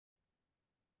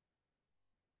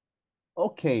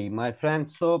Okay, my friend.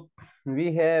 So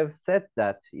we have said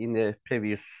that in the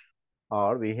previous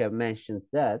hour, we have mentioned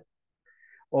that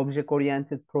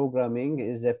object-oriented programming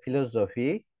is a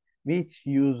philosophy which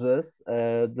uses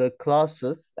the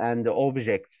classes and the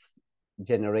objects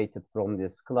generated from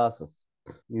these classes,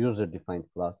 user-defined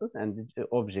classes, and the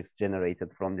objects generated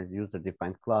from these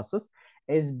user-defined classes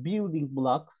as building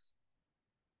blocks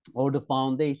or the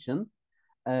foundation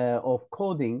of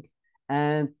coding,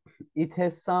 and it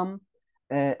has some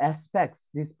aspects.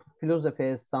 This philosophy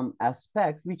has some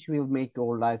aspects which will make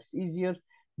your lives easier.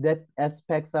 That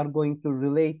aspects are going to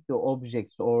relate the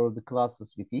objects or the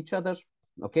classes with each other.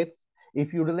 Okay,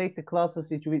 if you relate the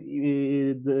classes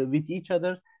with each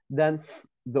other, then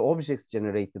the objects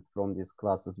generated from these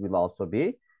classes will also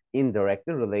be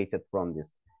indirectly related from this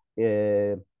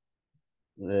uh,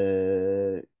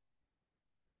 uh,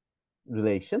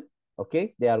 relation.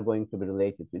 Okay, they are going to be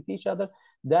related with each other.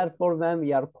 Therefore, when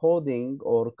we are coding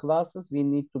or classes, we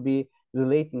need to be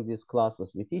relating these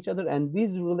classes with each other, and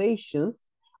these relations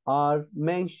are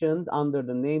mentioned under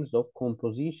the names of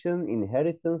composition,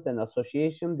 inheritance, and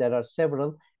association. There are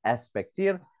several aspects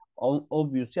here.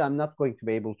 Obviously, I'm not going to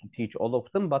be able to teach all of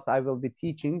them, but I will be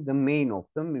teaching the main of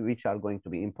them, which are going to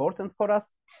be important for us.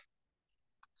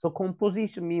 So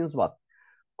composition means what?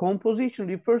 Composition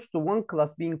refers to one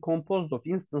class being composed of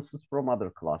instances from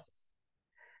other classes.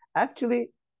 Actually,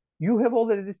 you have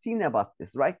already seen about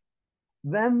this, right?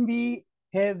 When we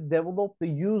have developed the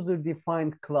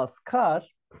user-defined class car,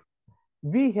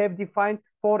 we have defined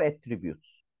four attributes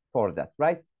for that,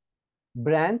 right?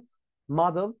 Brand,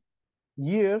 model,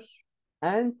 year,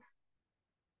 and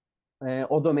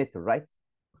odometer, right?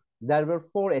 There were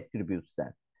four attributes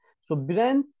there. So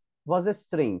brand was a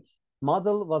string,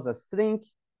 model was a string,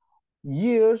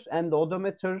 year and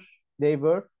odometer, they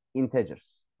were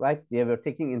integers, right? They were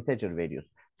taking integer values.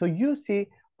 So you see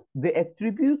the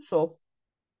attributes of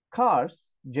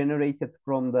cars generated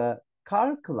from the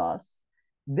car class,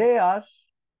 they are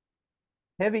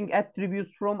having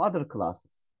attributes from other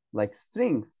classes, like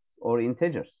strings or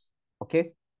integers,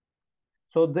 okay?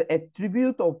 So the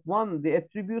attribute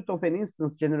of an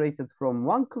instance generated from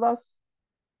one class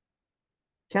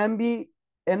can be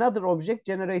another object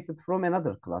generated from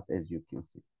another class, as you can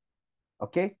see.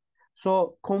 Okay,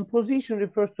 so composition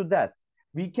refers to that.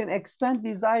 We can expand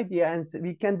this idea and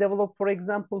we can develop, for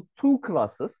example, two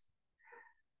classes.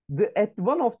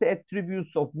 One of the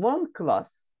attributes of one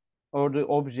class or the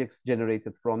objects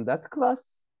generated from that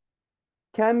class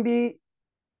can be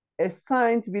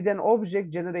assigned with an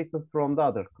object generated from the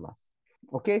other class.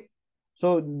 Okay,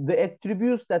 so the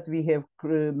attributes that we have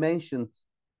mentioned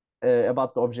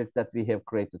about the objects that we have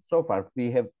created so far,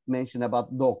 we have mentioned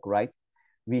about dog, right?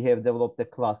 We have developed a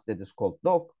class that is called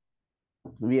dog.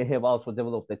 We have also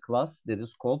developed a class that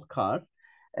is called car.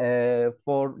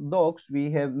 For dogs,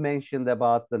 we have mentioned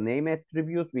about the name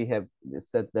attribute. We have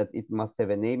said that it must have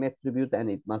a name attribute and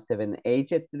it must have an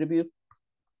age attribute.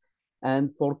 And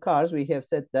for cars, we have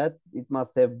said that it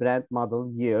must have brand,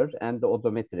 model, year, and the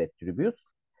odometer attributes.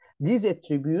 These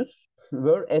attributes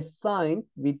were assigned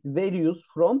with values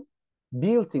from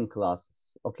built-in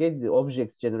classes, okay? The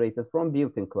objects generated from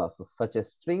built-in classes, such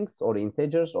as strings or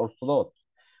integers or float.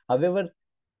 However,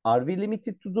 are we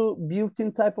limited to the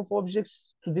built-in type of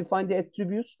objects to define the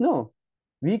attributes? No.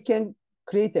 We can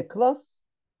create a class.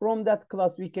 From that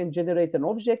class, we can generate an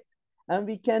object, and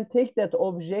we can take that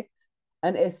object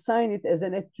and assign it as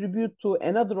an attribute to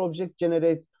another object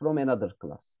generated from another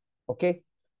class. Okay?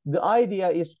 The idea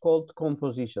is called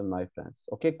composition, my friends.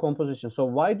 Okay, composition. So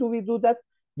why do we do that?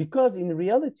 Because in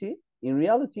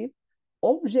reality,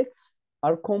 objects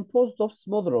are composed of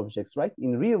smaller objects, right?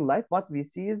 In real life, what we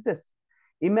see is this.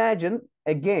 Imagine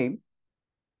a game.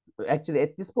 Actually,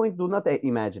 at this point, do not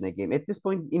imagine a game. At this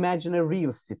point, imagine a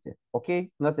real city,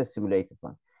 okay? Not a simulated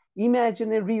one.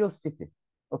 Imagine a real city,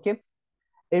 okay?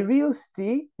 A real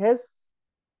city has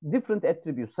different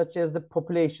attributes, such as the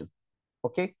population,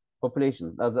 okay?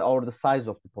 Population, or the size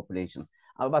of the population.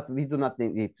 But we do not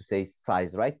need to say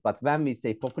size, right? But when we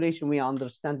say population, we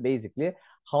understand basically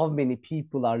how many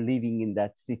people are living in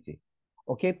that city,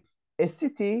 okay? A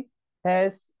city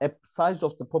has a size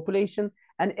of the population,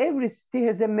 and every city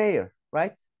has a mayor,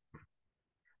 right?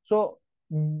 So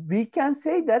we can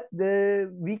say that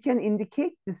we can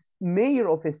indicate this mayor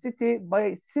of a city by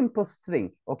a simple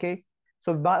string, okay?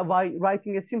 So by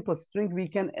writing a simple string, we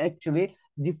can actually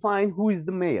define who is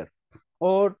the mayor.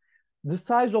 Or the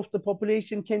size of the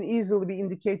population can easily be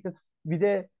indicated with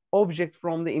a object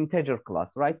from the integer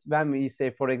class, right? When we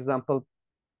say, for example,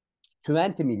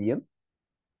 20 million,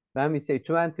 when we say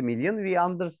 20 million, we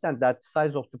understand that the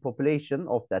size of the population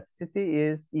of that city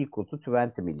is equal to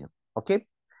 20 million. Okay,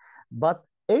 but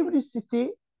every city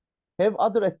have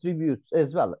other attributes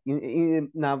as well.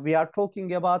 Now we are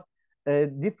talking about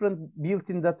different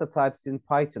built-in data types in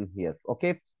Python here.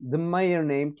 Okay, the mayor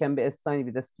name can be assigned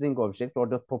with a string object, or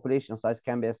the population size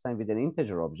can be assigned with an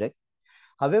integer object.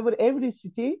 However, every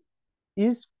city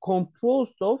is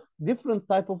composed of different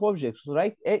type of objects,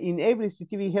 right? In every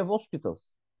city we have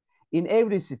hospitals. In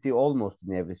every city, almost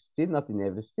in every city, not in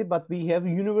every city, but we have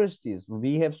universities,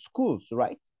 we have schools,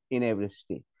 right? In every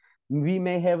city. We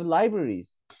may have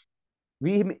libraries,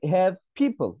 we have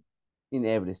people in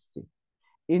every city.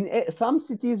 In some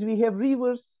cities, we have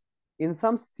rivers. In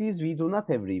some cities, we do not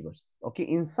have rivers. Okay.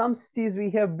 In some cities, we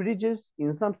have bridges.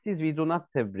 In some cities, we do not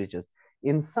have bridges.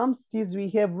 In some cities, we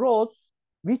have roads,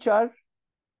 which are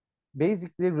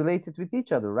basically related with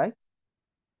each other, right?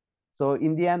 So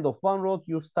in the end of one road,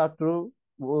 you start to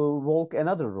walk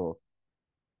another road.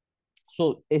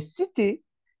 So a city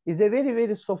is a very,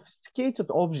 very sophisticated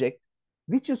object,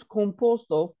 which is composed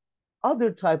of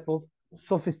other type of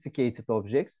sophisticated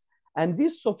objects. And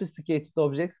these sophisticated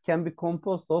objects can be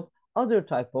composed of other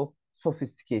type of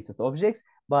sophisticated objects.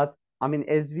 But I mean,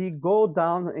 as we go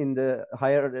down in the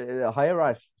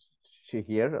hierarchy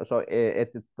here, so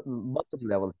at the bottom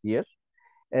level here,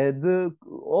 the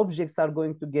objects are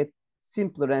going to get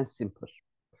simpler and simpler.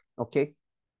 Okay.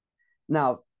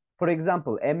 Now, for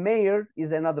example, a mayor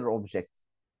is another object.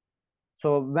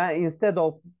 So when, instead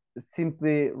of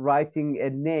simply writing a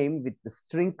name with the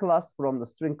string class from the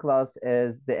string class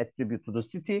as the attribute to the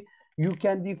city, you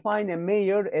can define a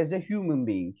mayor as a human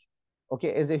being.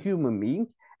 Okay, as a human being.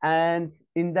 And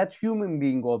in that human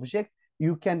being object,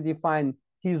 you can define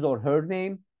his or her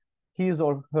name, his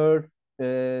or her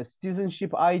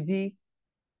citizenship ID,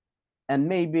 and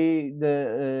maybe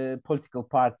the political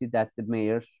party that the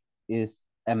mayor is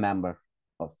a member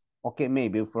of. Okay,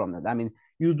 maybe from that. I mean,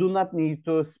 you do not need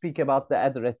to speak about the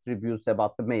other attributes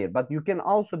about the mayor, but you can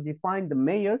also define the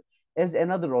mayor as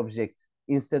another object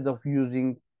instead of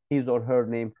using his or her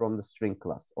name from the string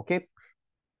class. Okay,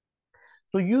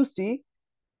 so you see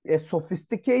a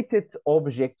sophisticated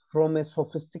object from a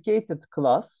sophisticated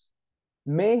class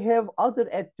may have other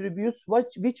attributes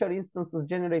which are instances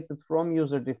generated from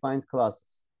user-defined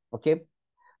classes. Okay,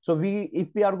 so if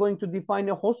we are going to define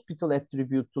a hospital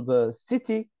attribute to the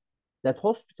city, that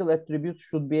hospital attribute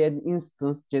should be an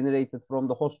instance generated from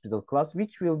the hospital class,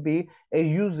 which will be a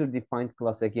user-defined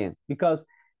class again, because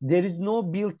there is no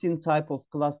built-in type of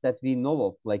class that we know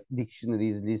of, like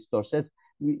dictionaries, list, or sets,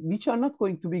 which are not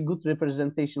going to be good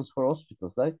representations for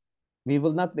hospitals, right? We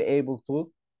will not be able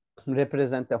to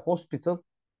represent a hospital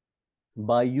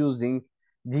by using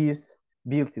these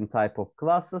built-in type of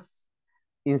classes.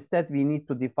 Instead, we need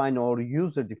to define our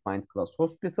user-defined class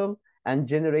hospital and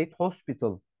generate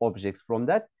hospital objects from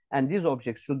that. And these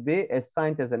objects should be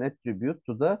assigned as an attribute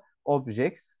to the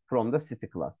objects from the city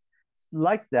class.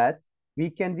 Like that, we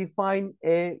can define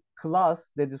a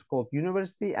class that is called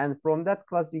university. And from that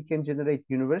class, we can generate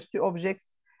university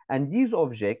objects. And these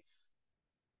objects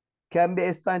can be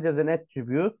assigned as an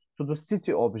attribute to the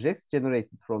city objects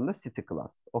generated from the city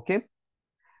class. Okay.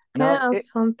 Can Now, I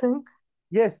ask something?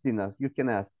 yes, Dina, you can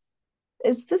ask.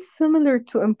 Is this similar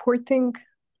to importing,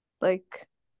 like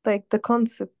like the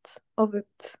concept of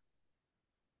it?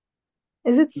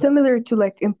 Is it similar to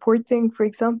like importing? For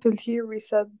example, here we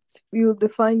said we will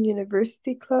define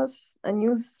university class and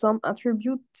use some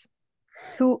attribute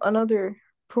to another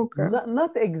program.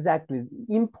 Not exactly.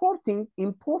 Importing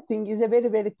is a very,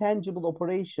 very tangible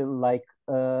operation like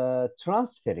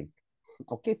transferring.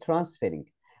 Okay, transferring.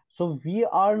 So we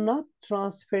are not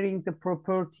transferring the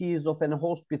properties of an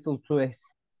hospital to a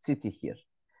city here.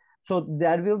 So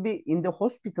there will be in the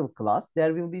hospital class,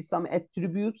 there will be some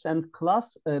attributes and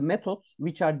class methods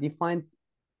which are defined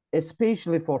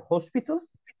especially for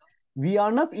hospitals. We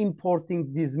are not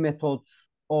importing these methods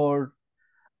or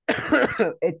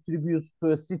attributes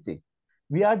to a city.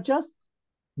 We are just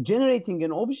generating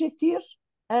an object here,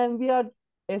 and we are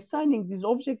assigning this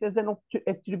object as an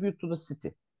attribute to the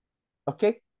city.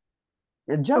 Okay,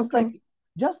 just like Okay.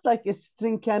 just like a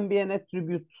string can be an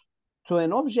attribute to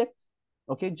an object.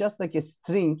 Okay, just like a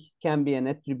string can be an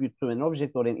attribute to an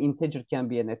object, or an integer can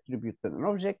be an attribute to an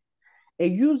object. A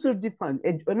user-defined,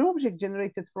 an object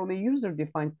generated from a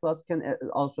user-defined class can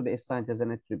also be assigned as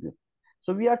an attribute.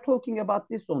 So we are talking about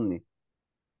this only.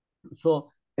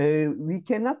 So we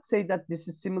cannot say that this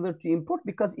is similar to import,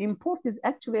 because import is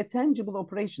actually a tangible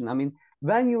operation. I mean,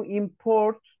 when you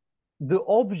import the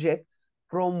objects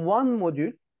from one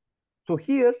module to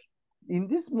here, in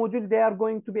this module, they are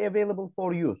going to be available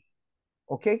for use.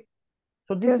 Okay.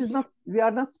 So this is Yes. not, we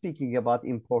are not speaking about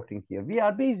importing here. We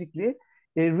are basically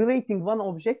relating one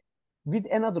object with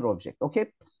another object, okay?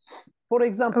 For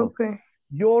example, Okay.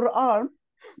 your arm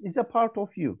is a part of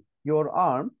you. Your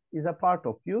arm is a part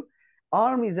of you.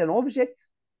 Arm is an object,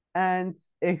 and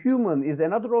a human is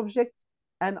another object,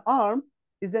 and arm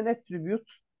is an attribute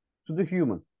to the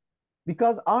human.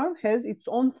 Because arm has its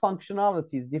own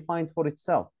functionalities defined for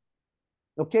itself,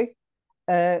 okay?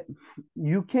 uh,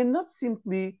 you cannot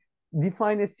simply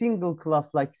define a single class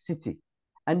like city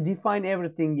and define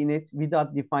everything in it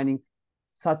without defining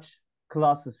such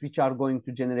classes which are going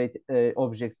to generate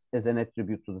objects as an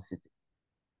attribute to the city.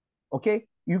 Okay,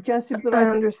 you can simply I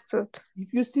write understood.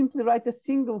 if you simply write a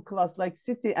single class like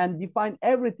city and define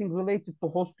everything related to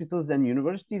hospitals and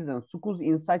universities and schools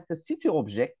inside the city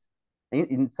object,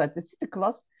 inside the city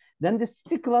class, then the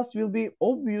city class will be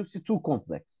obviously too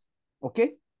complex.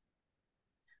 Okay,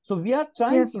 so we are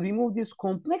trying to Yes. remove this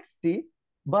complexity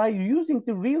by using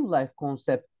the real life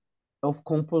concept of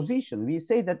composition. We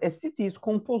say that a city is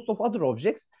composed of other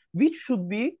objects, which should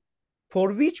be,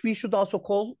 for which we should also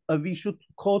call, we should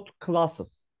code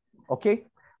classes. Okay.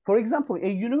 For example, a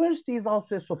university is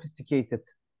also a sophisticated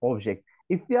object.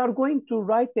 If we are going to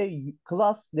write a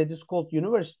class that is called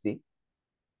university,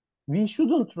 we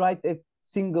shouldn't write a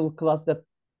single class that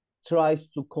tries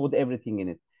to code everything in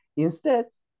it. Instead,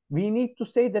 we need to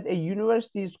say that a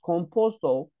university is composed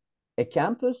of a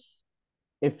campus,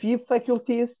 a few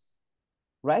faculties,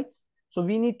 right? So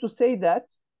we need to say that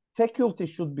faculty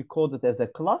should be coded as a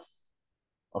class,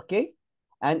 okay?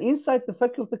 And inside the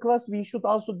faculty class, we should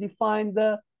also define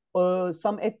the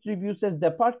some attributes as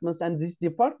departments, and these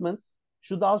departments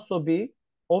should also be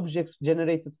objects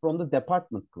generated from the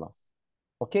department class,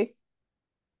 okay?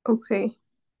 Okay.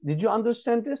 Did you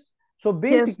understand this? So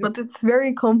Yes, basically, but it's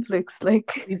very complex.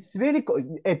 Like it's very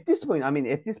at this point. I mean,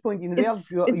 at this point in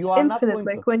reality, you it's are not infinite. going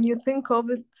to. Like when you think of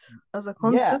it as a Yeah,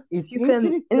 concept, it's you can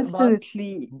infinite, but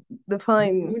infinitely you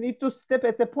define. need to step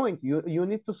at a point. You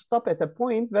need to stop at a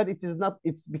point where it is not.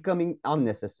 It's becoming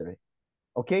unnecessary.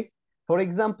 Okay. For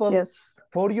example, Yes.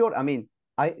 for your, I mean,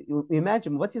 I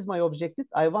imagine what is my objective?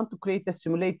 I want to create a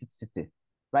simulated city,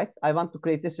 right? I want to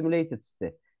create a simulated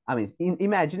city. I mean,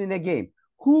 imagine in a game.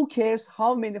 Who cares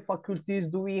how many faculties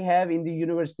do we have in the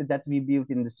university that we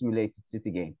built in the simulated city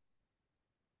game?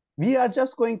 We are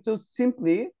just going to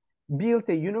simply build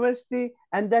a university,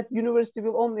 and that university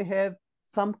will only have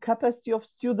some capacity of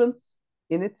students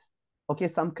in it. Okay,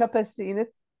 some capacity in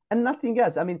it, and nothing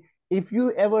else. I mean, if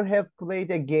you ever have played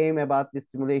a game about the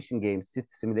simulation games, city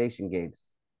simulation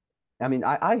games, I mean,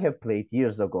 I have played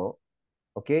years ago.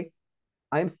 Okay,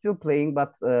 I'm still playing,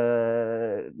 but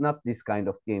not this kind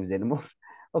of games anymore.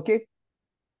 Okay,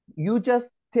 you just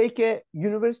take a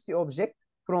university object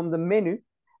from the menu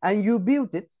and you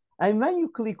build it. And when you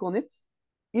click on it,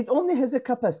 it only has a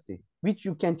capacity which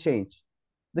you can change,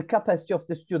 the capacity of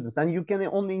the students, and you can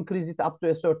only increase it up to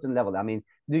a certain level. I mean,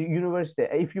 the university,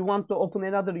 if you want to open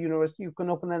another university, you can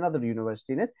open another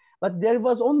university in it, but there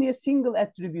was only a single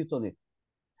attribute on it.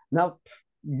 Now,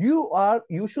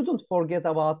 you shouldn't forget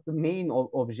about the main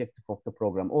objective of the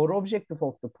program. Our objective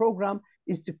of the program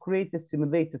is to create a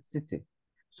simulated city.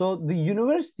 So the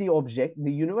university object,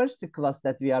 the university class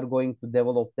that we are going to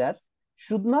develop there,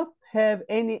 should not have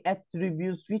any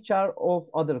attributes which are of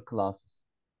other classes.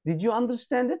 Did you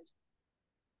understand it?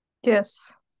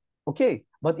 Yes. Okay,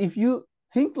 but if you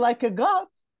think like a god,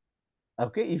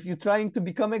 okay, if you're trying to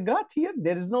become a god here,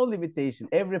 there is no limitation.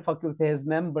 Every faculty has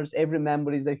members, every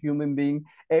member is a human being,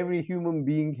 every human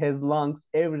being has lungs,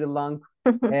 every lungs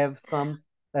have some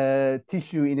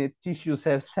tissue in it, tissues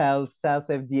have cells, cells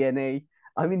have DNA.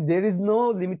 I mean, there is no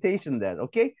limitation there,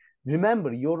 okay?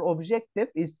 Remember, your objective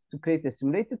is to create a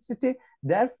simulated city.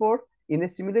 Therefore, in a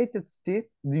simulated city,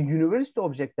 the university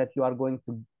object that you are going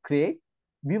to create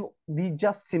will be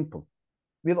just simple.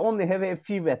 Will only have a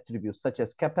few attributes such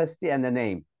as capacity and a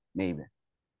name, maybe.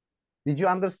 Did you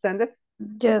understand it?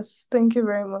 Yes, thank you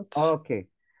very much. Okay.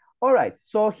 All right.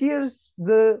 So here's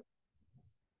the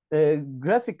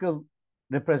graphical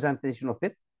representation of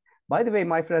it. By the way,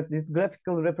 my friends, this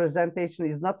graphical representation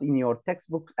is not in your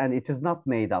textbook and it is not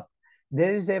made up.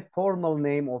 There is a formal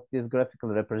name of this graphical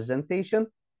representation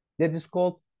that is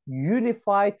called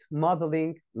Unified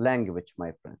Modeling Language,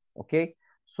 my friends. Okay.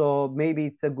 So maybe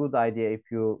it's a good idea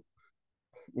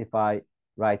if I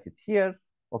write it here,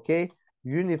 okay,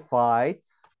 Unified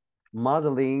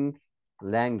Modeling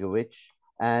Language,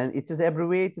 and it is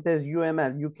abbreviated as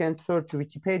UML. You can search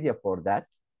Wikipedia for that.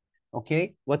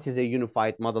 Okay, what is a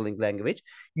unified modeling language?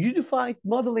 Unified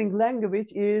modeling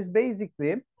language is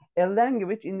basically a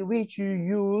language in which you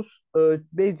use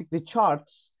basically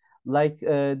charts like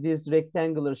these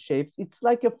rectangular shapes. It's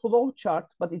like a flow chart,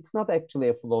 but it's not actually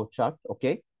a flow chart,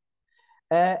 okay?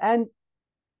 And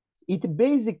it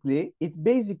basically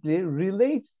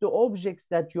relates the objects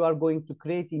that you are going to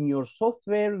create in your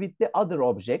software with the other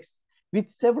objects with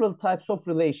several types of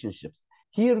relationships.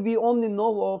 Here we only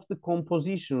know of the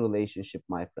composition relationship,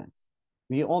 my friends.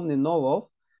 We only know of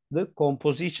the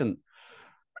composition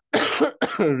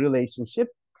relationship.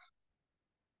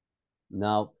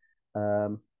 Now,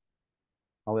 how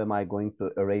am I going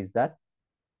to erase that?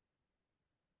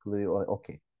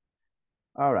 Okay.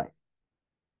 All right.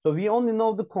 So we only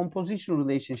know the composition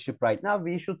relationship right now.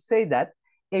 We should say that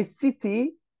a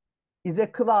city is a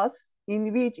class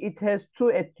in which it has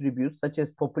two attributes, such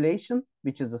as population,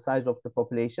 which is the size of the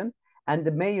population, and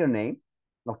the mayor name,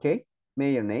 okay?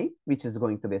 Mayor name, which is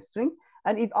going to be a string.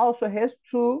 And it also has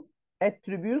two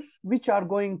attributes, which are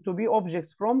going to be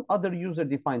objects from other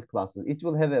user-defined classes. It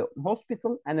will have a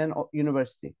hospital and an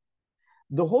university.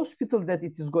 The hospital that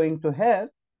it is going to have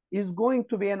is going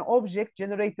to be an object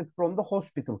generated from the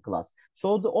hospital class.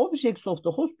 So the objects of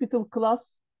the hospital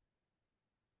class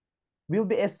will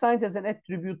be assigned as an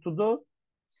attribute to the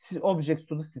objects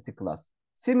to the city class.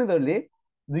 Similarly,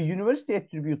 the university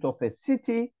attribute of a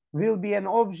city will be an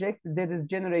object that is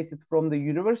generated from the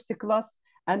university class,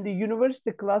 and the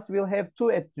university class will have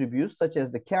two attributes, such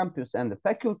as the campus and the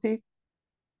faculty.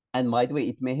 And by the way,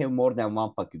 it may have more than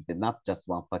one faculty, not just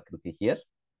one faculty here.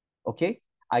 Okay,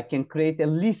 I can create a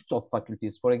list of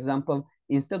faculties. For example,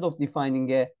 instead of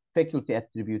defining a faculty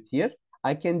attribute here,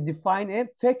 I can define a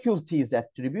faculties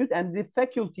attribute, and the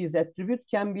faculties attribute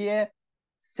can be a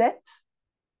set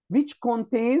which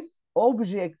contains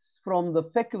objects from the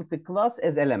faculty class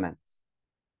as elements,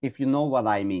 if you know what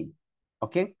I mean.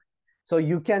 Okay, so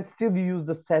you can still use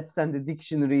the sets and the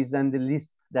dictionaries and the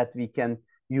lists that we can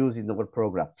use in our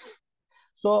program.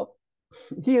 So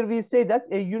here we say that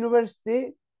a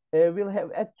university will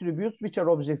have attributes which are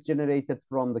objects generated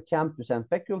from the campus and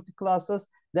faculty classes.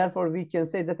 Therefore, we can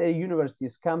say that a university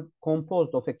is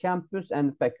composed of a campus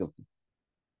and faculty.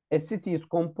 A city is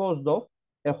composed of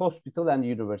a hospital and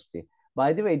university.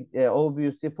 By the way,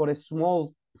 obviously for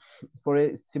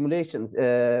a simulations,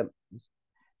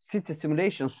 city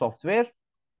simulation software,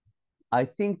 I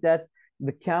think that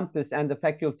the campus and the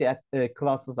faculty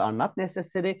classes are not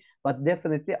necessary, but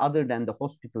definitely other than the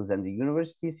hospitals and the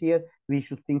universities here, we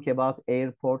should think about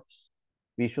airports,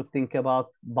 we should think about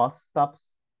bus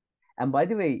stops. And by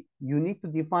the way, you need to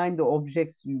define the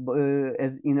objects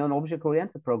as in an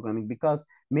object-oriented programming, because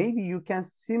maybe you can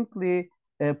simply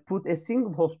put a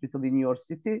single hospital in your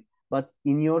city, but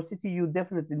in your city, you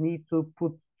definitely need to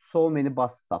put so many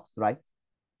bus stops, right?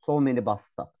 So many bus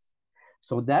stops.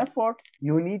 So therefore,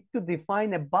 you need to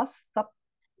define a bus stop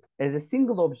as a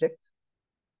single object,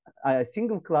 a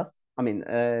single class. I mean,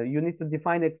 you need to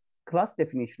define a class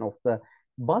definition of the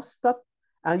bus stop,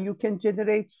 and you can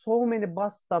generate so many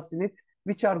bus stops in it,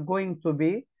 which are going to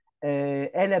be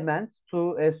elements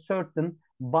to a certain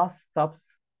bus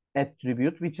stops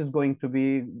attribute, which is going to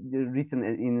be written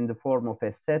in the form of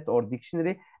a set or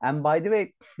dictionary. And by the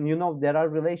way, you know, there are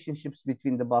relationships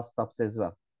between the bus stops as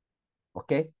well.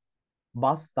 Okay,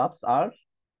 bus stops are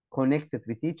connected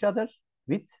with each other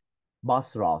with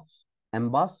bus routes,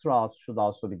 and bus routes should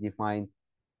also be defined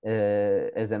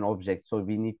as an object. So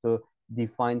we need to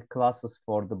define classes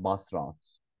for the bus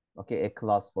routes. Okay, a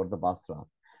class for the bus route.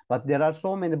 But there are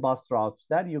so many bus routes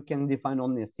that you can define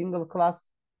only a single class,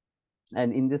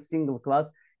 and in this single class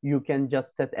you can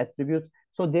just set attributes.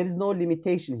 So there is no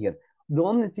limitation here. The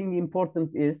only thing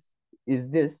important is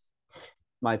this,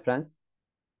 my friends.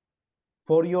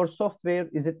 For your software,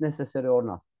 is it necessary or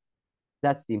not?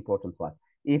 That's the important one.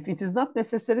 If it is not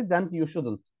necessary, then you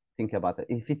shouldn't think about it.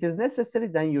 If it is necessary,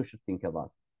 then you should think about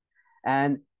it.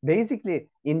 And basically,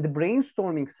 in the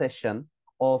brainstorming session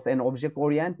of an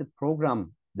object-oriented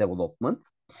program development,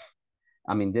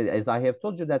 I mean, as I have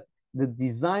told you, that the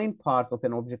design part of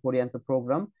an object-oriented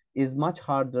program is much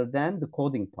harder than the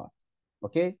coding part.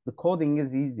 Okay, the coding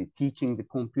is easy. Teaching the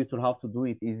computer how to do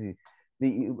it is easy.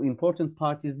 The important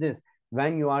part is this: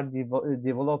 when you are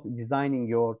designing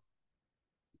your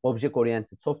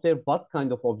object-oriented software, what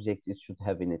kind of objects it should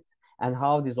have in it, and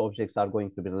how these objects are going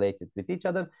to be related with each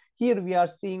other. Here we are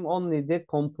seeing only the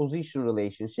composition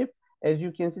relationship. As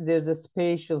you can see, there's a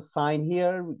spatial sign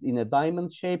here in a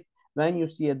diamond shape. When you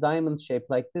see a diamond shape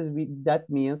like this, that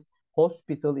means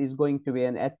hospital is going to be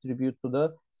an attribute to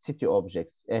the city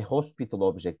objects. A hospital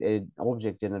object, an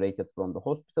object generated from the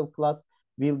hospital class,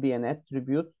 will be an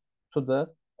attribute to the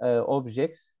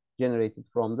objects generated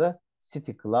from the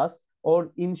city class.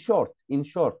 Or in short,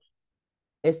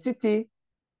 a city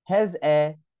has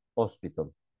a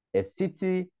hospital. A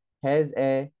city has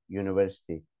a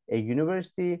university. A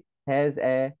university has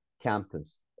a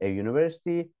campus. A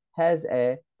university has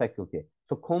a faculty.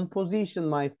 So composition,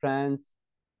 my friends,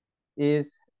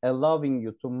 is allowing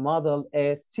you to model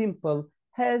a simple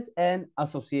has an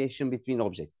association between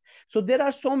objects. So there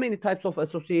are so many types of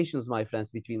associations, my friends,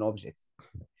 between objects.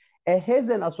 A has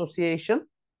an association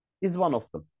is one of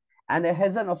them. And a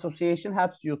has an association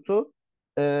helps you to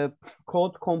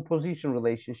code composition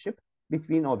relationship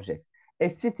between objects. A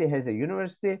city has a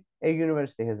university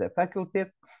has a faculty.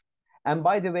 And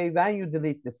by the way, when you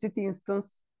delete the city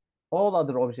instance, all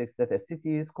other objects that a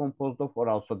city is composed of are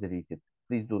also deleted.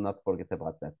 Please do not forget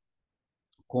about that.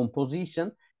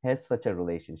 Composition has such a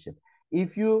relationship.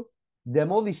 If you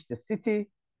demolish the city,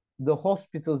 the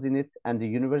hospitals in it and the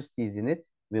universities in it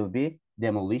will be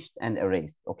demolished and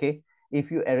erased, okay? If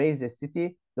you erase a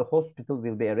city, the hospital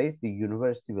will be erased, the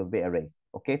university will be erased,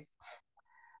 okay?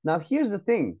 Now, here's the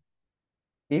thing.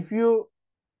 If you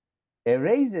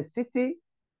erase a city,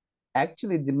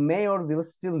 actually the mayor will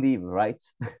still live, right?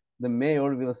 The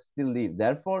mayor will still live.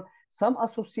 Therefore, some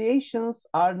associations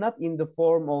are not in the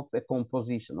form of a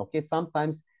composition, okay?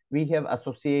 Sometimes we have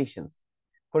associations.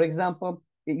 For example,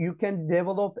 you can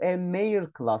develop a mayor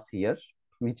class here,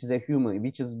 which is a human,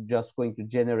 which is just going to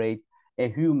generate a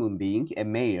human being, a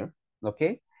mayor,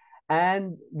 okay?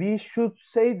 And we should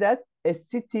say that a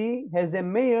city has a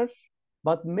mayor,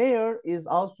 but mayor is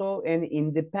also an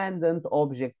independent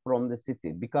object from the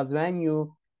city, because when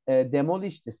you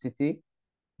demolish the city,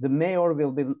 the mayor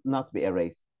will not be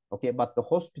erased, okay? But the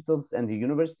hospitals and the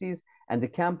universities and the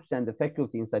campus and the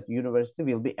faculty inside the university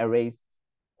will be erased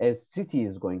as city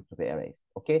is going to be erased,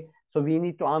 okay? So we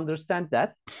need to understand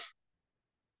that.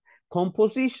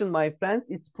 Composition, my friends,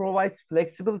 it provides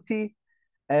flexibility.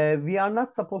 We are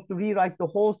not supposed to rewrite the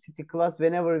whole city class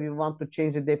whenever we want to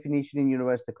change the definition in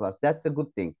university class. That's a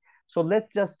good thing. So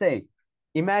let's just say,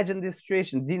 imagine this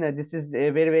situation. Dina, this is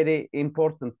a very, very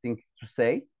important thing to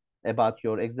say about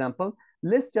your example.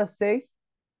 Let's just say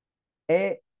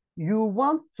you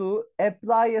want to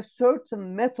apply a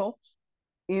certain method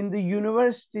in the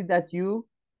university that you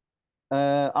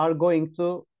are going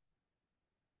to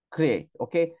create,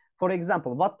 okay? For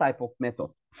example, what type of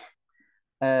method?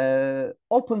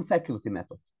 Open faculty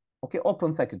method. Okay,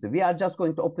 open faculty. We are just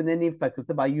going to open any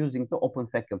faculty by using the open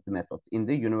faculty method in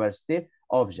the university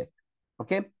object.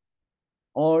 Okay,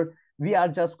 or we are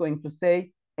just going to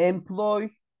say employ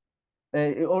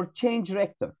or change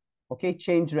rector. Okay,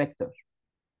 change rector.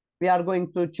 We are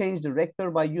going to change the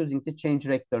rector by using the change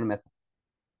rector method.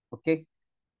 Okay,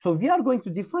 so we are going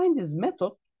to define this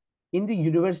method in the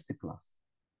university class.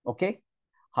 Okay,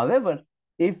 however,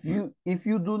 if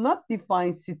you do not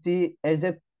define city as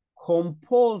a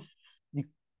composed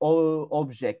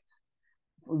object,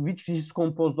 which is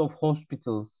composed of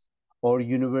hospitals or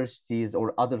universities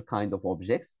or other kind of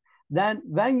objects, then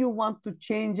when you want to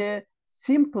change a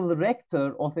simple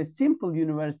rector of a simple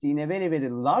university in a very, very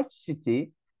large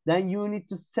city, then you need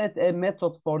to set a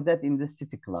method for that in the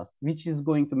city class, which is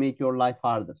going to make your life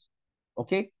harder.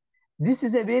 Okay? This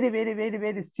is a very, very, very,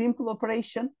 very simple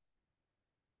operation,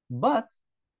 but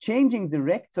changing the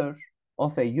rector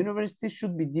of a university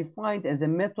should be defined as a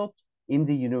method in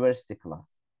the university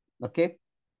class. Okay?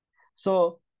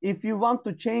 So if you want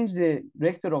to change the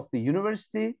rector of the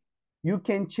university, you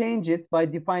can change it by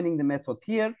defining the method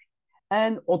here,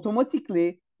 and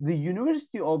automatically the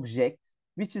university object,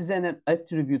 which is an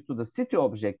attribute to the city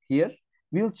object here,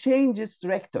 will change its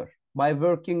rector by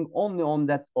working only on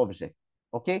that object,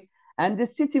 okay? And the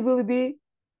city will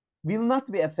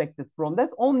not be affected from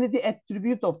that. Only the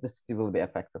attribute of the city will be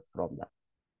affected from that,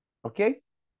 okay?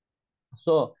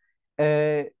 So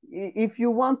if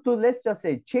you want to, let's just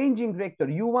say changing rector,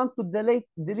 you want to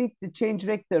delete the change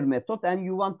rector method and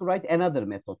you want to write another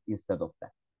method instead of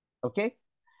that, okay?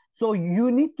 So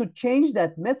you need to change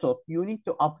that method. You need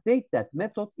to update that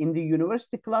method in the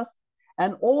university class,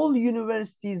 and all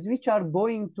universities which are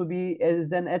going to be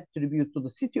as an attribute to the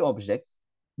city objects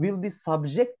will be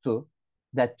subject to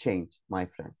that change, my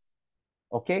friends,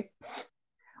 okay?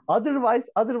 Otherwise,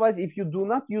 if you do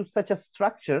not use such a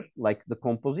structure, like the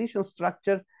composition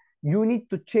structure, you need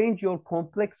to change your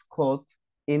complex code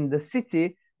in the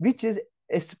city, which is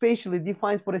especially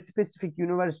defined for a specific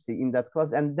university in that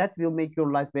class, and that will make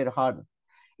your life very hard.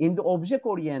 In the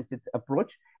object-oriented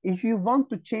approach, if you want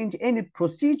to change any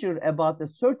procedure about a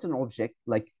certain object,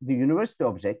 like the university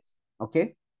objects,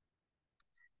 okay?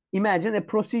 Imagine a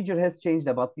procedure has changed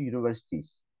about the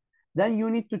universities. Then you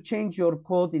need to change your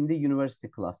code in the university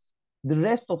class. The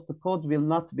rest of the code will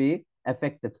not be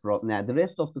affected from now. The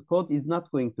rest of the code is not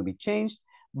going to be changed,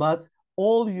 but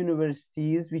all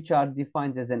universities which are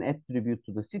defined as an attribute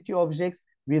to the city objects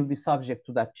will be subject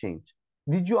to that change.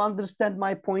 Did you understand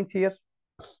my point here?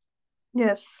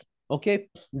 Yes. Okay,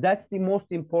 that's the most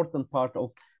important part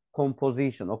of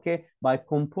composition. Okay, by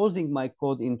composing my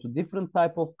code into different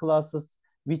type of classes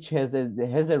which has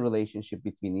a relationship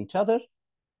between each other.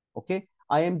 Okay,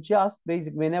 I am just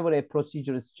basic whenever a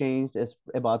procedure is changed as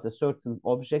about a certain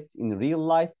object in real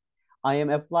life, I am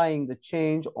applying the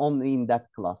change only in that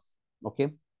class. Okay,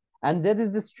 and that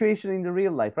is the situation in the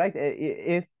real life, right?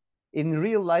 If in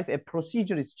real life a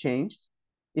procedure is changed,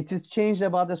 it is changed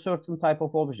about a certain type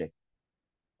of object.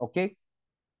 Okay,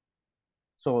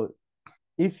 so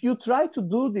if you try to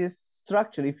do this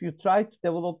structure, if you try to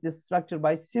develop this structure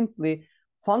by simply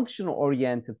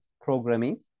function-oriented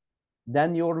programming,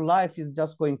 then your life is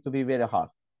just going to be very hard.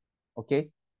 Okay.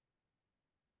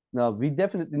 Now we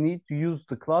definitely need to use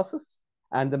the classes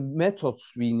and the methods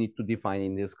we need to define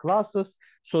in these classes.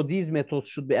 So these methods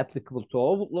should be applicable to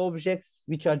all objects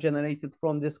which are generated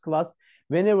from this class.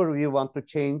 Whenever we want to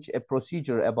change a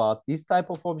procedure about this type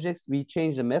of objects, we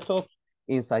change the method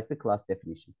inside the class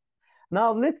definition.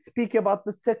 Now let's speak about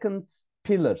the second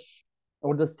pillar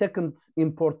or the second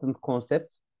important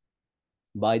concept.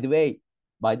 By the way,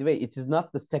 it is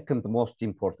not the second most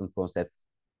important concept.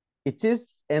 It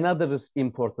is another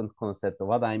important concept.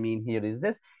 What I mean here is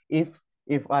this: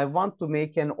 if I want to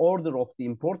make an order of the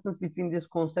importance between these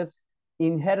concepts,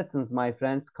 inheritance, my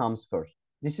friends, comes first.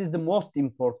 This is the most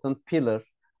important pillar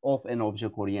of an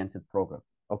object-oriented program.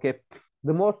 Okay,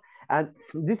 the most, and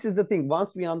this is the thing.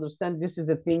 Once we understand, this is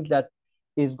the thing that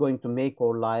is going to make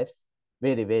our lives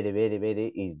very, very, very,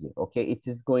 very easy. Okay, it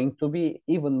is going to be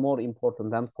even more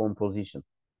important than composition.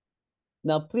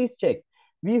 Now, please check.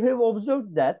 We have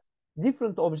observed that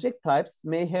different object types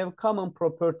may have common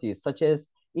properties, such as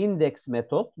index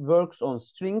method works on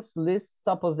strings, lists,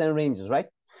 tuples, and ranges, right?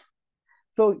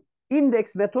 So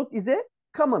index method is a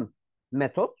common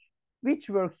method which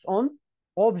works on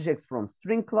objects from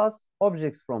string class,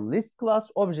 objects from list class,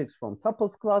 objects from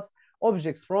tuples class,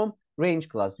 objects from range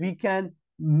class. We can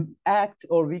act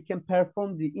or we can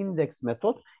perform the index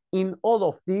method in all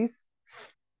of these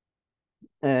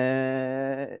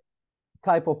type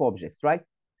of objects, right?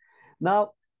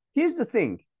 Now, here's the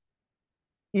thing.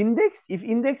 If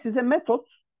index is a method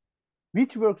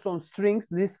which works on strings,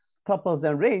 lists, tuples,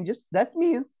 and ranges, that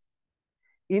means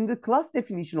in the class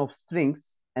definition of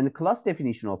strings and class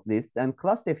definition of lists and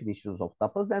class definitions of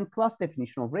tuples and class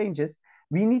definition of ranges,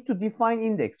 we need to define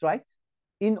index, right?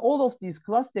 In all of these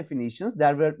class definitions,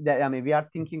 we are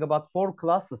thinking about 4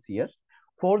 classes here.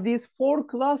 For these 4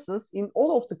 classes, in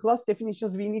all of the class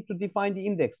definitions, we need to define the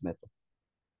index method.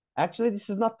 Actually, this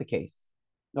is not the case.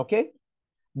 Okay?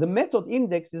 The method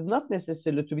index is not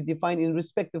necessarily to be defined in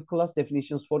respective class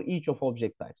definitions for each of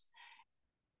object types.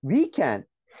 We can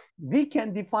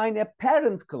define a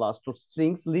parent class to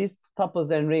strings, lists,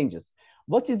 tuples, and ranges.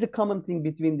 What is the common thing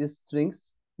between these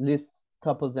strings, lists,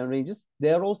 tuples, and ranges?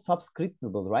 They are all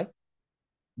subscriptable, right?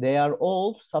 They are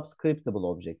all subscriptable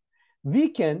objects. We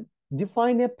can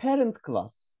define a parent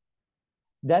class.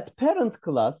 That parent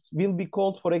class will be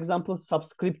called, for example,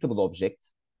 subscriptable object.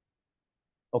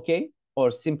 Okay?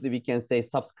 Or simply we can say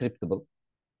subscriptable.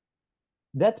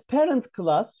 That parent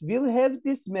class will have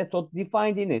this method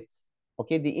defined in it.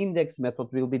 Okay, the index method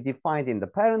will be defined in the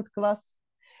parent class.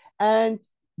 And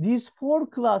these 4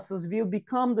 classes will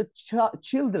become the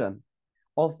children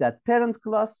of that parent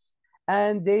class,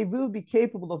 and they will be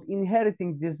capable of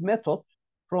inheriting this method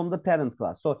from the parent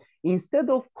class. So instead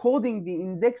of coding the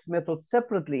index method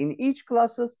separately in each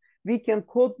classes, we can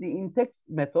code the index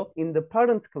method in the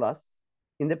parent class,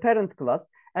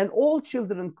 and all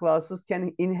children classes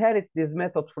can inherit this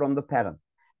method from the parent.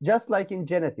 Just like in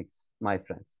genetics, my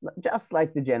friends, just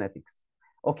like the genetics.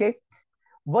 Okay,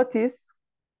 what is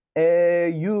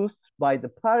used by the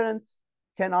parent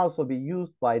can also be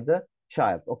used by the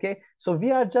child. Okay, so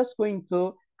we are just going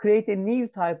to create a new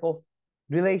type of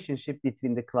relationship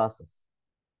between the classes,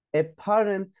 a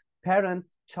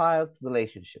parent-child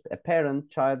relationship. A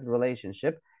parent-child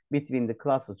relationship between the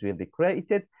classes will be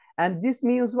created, and this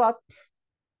means what?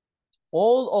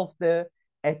 All of the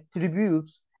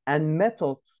attributes and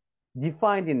methods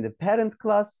defined in the parent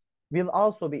class will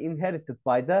also be inherited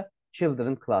by the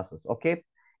children classes. Okay,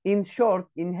 in short,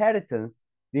 inheritance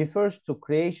refers to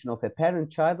creation of a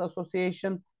parent-child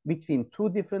association between 2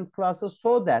 different classes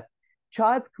so that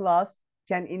child class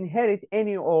can inherit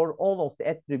any or all of the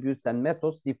attributes and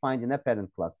methods defined in a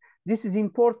parent class. This is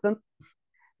important.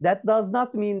 That does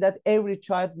not mean that every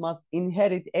child must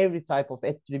inherit every type of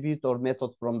attribute or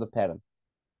method from the parent.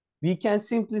 We can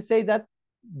simply say that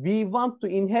we want to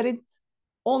inherit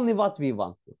only what we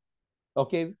want to.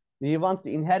 Okay, we want to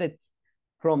inherit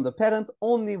from the parent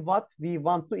only what we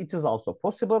want to. It is also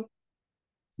possible.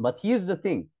 But here's the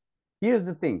thing. here's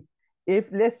the thing. If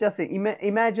let's just say,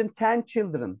 imagine 10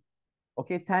 children,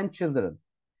 okay, 10 children.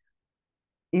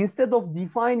 Instead of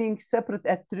defining separate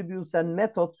attributes and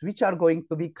methods, which are going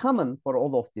to be common for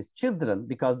all of these children,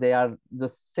 because they are the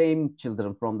same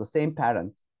children from the same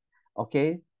parents,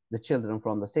 okay, the children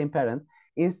from the same parent,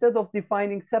 instead of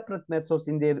defining separate methods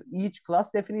in their each class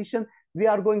definition, we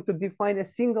are going to define a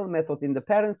single method in the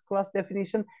parents class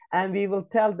definition, and we will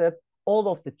tell that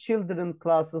all of the children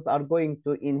classes are going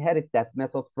to inherit that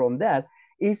method from there.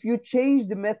 If you change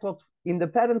the method in the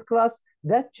parent class,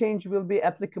 that change will be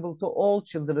applicable to all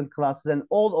children classes and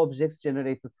all objects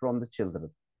generated from the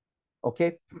children.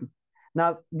 Okay.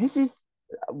 Now, this is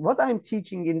what I'm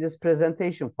teaching in this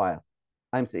presentation file.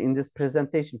 I'm sorry, in this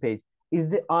presentation page is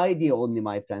the idea only,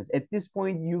 my friends. At this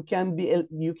point, you can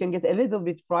get a little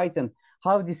bit frightened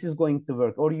how this is going to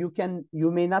work, or you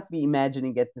may not be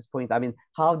imagining at this point, I mean,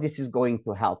 how this is going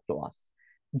to help to us.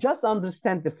 Just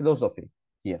understand the philosophy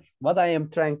here. What I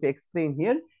am trying to explain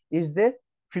here is the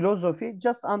philosophy.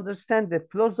 Just understand the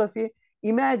philosophy.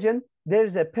 Imagine there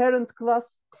is a parent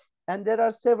class and there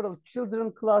are several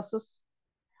children classes.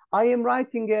 I am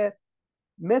writing a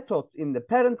method in the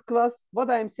parent class.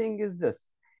 What I'm saying is this.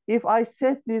 If I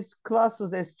set these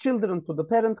classes as children to the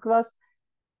parent class,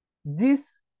 the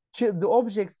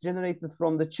objects generated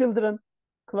from the children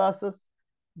classes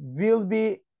will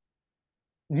be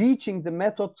reaching the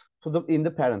method in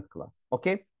the parent class.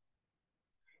 Okay.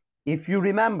 If you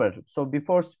remember, so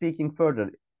before speaking further,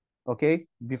 okay,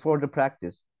 before the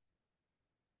practice,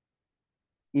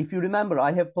 if you remember,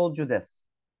 I have told you this.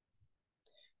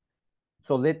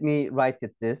 So let me write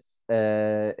it this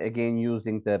again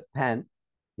using the pen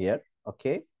here,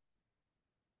 okay?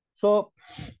 So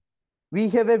we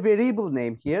have a variable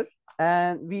name here,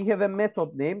 and we have a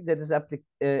method name that is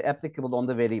applicable on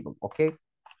the variable, okay?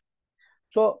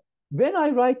 So when I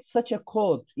write such a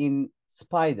code in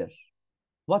Spider,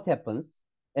 what happens?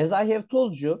 As I have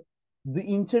told you, the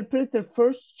interpreter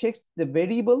first checks the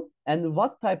variable and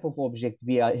what type of object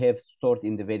we have stored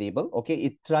in the variable. Okay,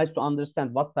 it tries to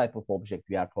understand what type of object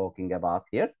we are talking about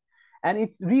here. And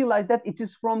it realized that it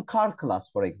is from car class,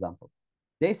 for example.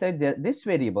 They said that this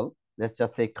variable, let's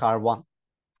just say car1,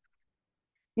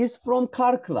 is from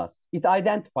car class. It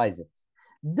identifies it.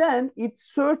 Then it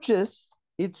searches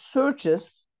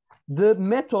the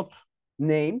method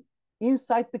name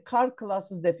inside the car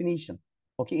class's definition.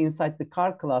 Okay, inside the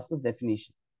car class's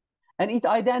definition. And it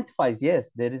identifies,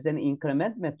 yes, there is an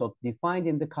increment method defined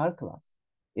in the car class,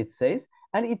 it says,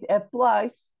 and it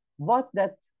applies what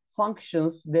that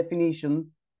function's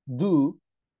definition do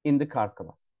in the car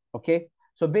class. Okay,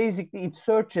 so basically it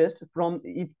searches from,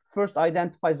 it first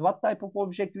identifies what type of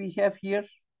object we have here,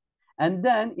 and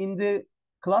then in the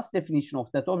class definition of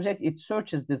that object, it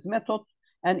searches this method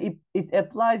and it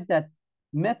applies that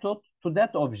method to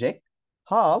that object.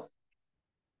 How?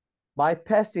 By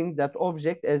passing that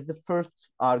object as the first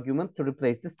argument to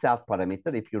replace the self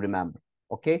parameter, if you remember.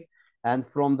 Okay. And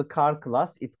from the car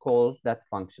class, it calls that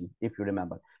function, if you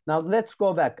remember. Now let's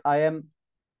go back. Okay,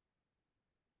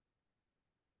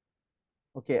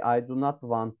 I do not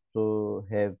want to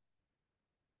have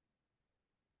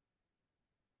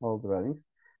all drawings.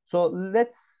 So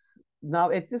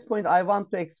now at this point, I want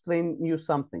to explain you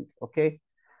something, okay?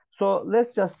 So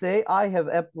let's just say I have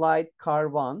applied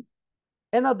car1,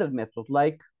 another method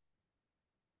like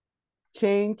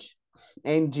change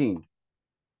engine.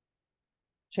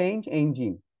 Change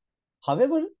engine.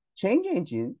 However, change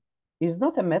engine is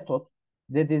not a method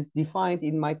that is defined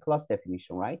in my class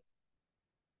definition, right?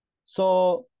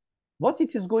 So what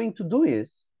it is going to do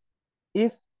is,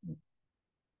 if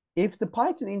the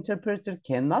Python interpreter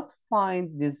cannot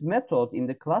find this method in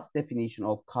the class definition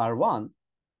of car1,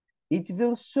 it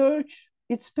will search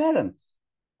its parents,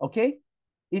 okay?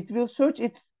 It will search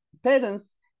its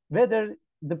parents, whether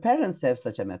the parents have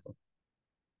such a method,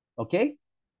 okay?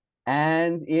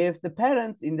 And if the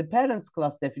parents, in the parents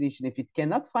class definition, if it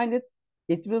cannot find it,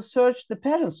 it will search the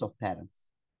parents of parents,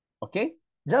 okay?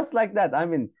 Just like that. I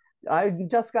mean, I'm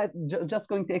just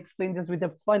going to explain this with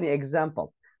a funny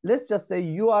example. Let's just say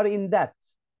you are in debt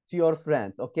to your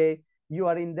friend, okay? You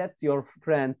are in debt to your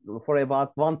friend for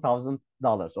about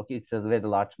 $1,000, okay? It's a very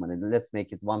large money. Let's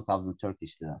make it 1,000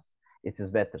 Turkish liras. It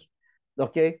is better,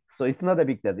 okay? So it's not a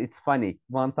big debt. It's funny.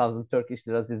 1,000 Turkish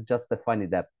liras is just a funny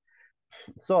debt.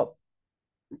 So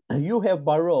you have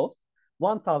borrowed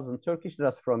 1,000 Turkish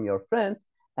liras from your friend,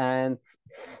 and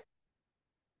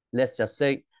let's just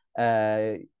say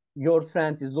your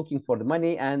friend is looking for the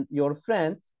money and your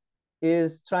friend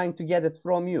is trying to get it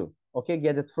from you, okay,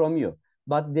 get it from you.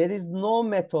 But there is no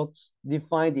method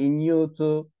defined in you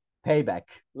to pay back,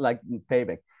 like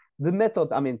payback. The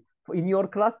method, I mean, in your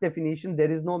class definition,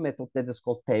 there is no method that is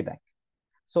called payback.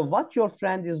 So what your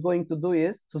friend is going to do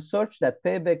is to search that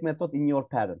payback method in your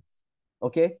parents,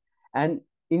 okay? And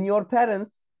in your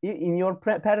parents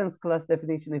class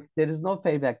definition, if there is no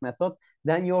payback method,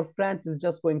 then your friend is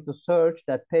just going to search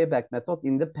that payback method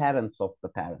in the parents of the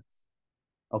parents,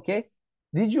 okay?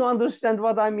 Did you understand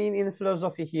what I mean in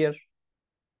philosophy here?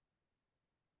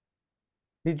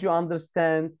 Did you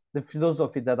understand the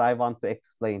philosophy that I want to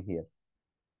explain here?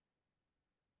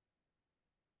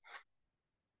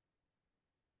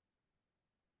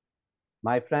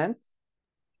 My friends?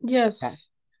 Yes.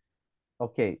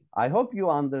 Okay, I hope you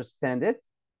understand it,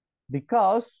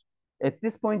 because at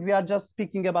this point we are just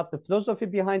speaking about the philosophy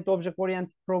behind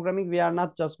object-oriented programming. We are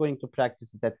not just going to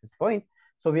practice it at this point.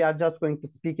 So we are just going to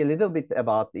speak a little bit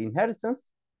about the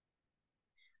inheritance.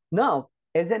 Now,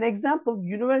 as an example,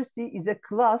 university is a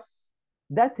class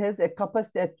that has a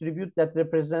capacity attribute that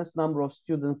represents number of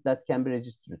students that can be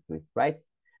registered to it, right?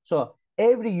 So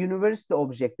every university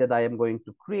object that I am going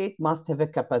to create must have a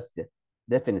capacity,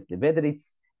 definitely, whether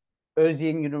it's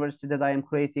Özyeğin University that I am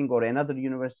creating or another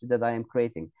university that I am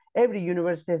creating. Every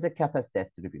university has a capacity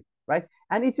attribute, right?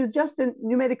 And it is just a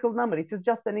numerical number. It is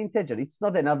just an integer. It's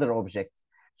not another object.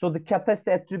 So the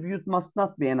capacity attribute must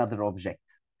not be another object,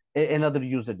 another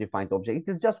user-defined object.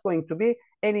 It is just going to be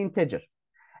an integer.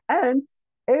 And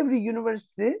every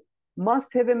university must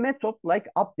have a method like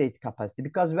update capacity,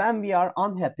 because when we are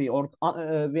unhappy or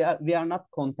we are not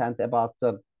content about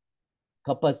the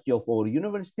capacity of our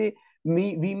university,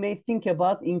 we may think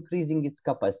about increasing its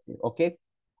capacity, okay?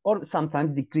 Or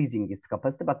sometimes decreasing its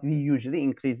capacity, but we usually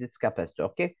increase its capacity,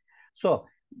 okay? So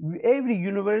every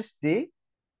university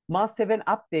must have an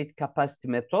update capacity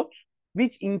method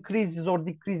which increases or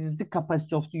decreases the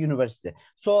capacity of the university.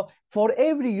 So for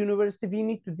every university, we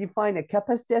need to define a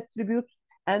capacity attribute,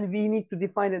 and we need to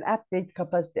define an update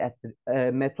capacity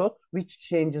method which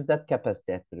changes that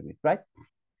capacity attribute, right?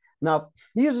 Now,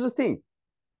 here's the thing.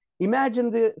 Imagine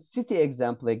the city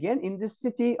example again. In this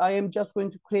city, I am just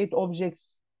going to create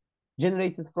objects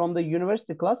generated from the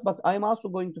university class, but I'm also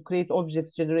going to create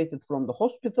objects generated from the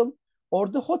hospital or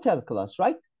the hotel class,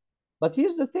 right? But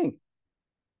here's the thing.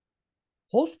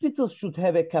 Hospitals should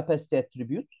have a capacity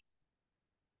attribute,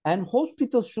 and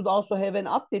hospitals should also have an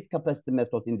update capacity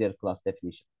method in their class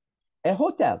definition. A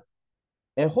hotel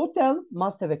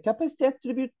must have a capacity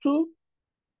attribute too.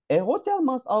 A hotel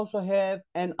must also have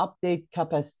an update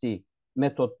capacity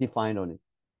method defined on it.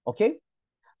 Okay?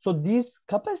 So this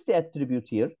capacity attribute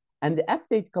here and the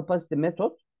update capacity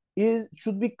method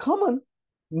should be common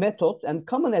method and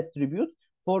common attribute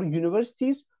for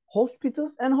universities,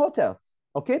 hospitals, and hotels.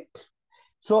 Okay?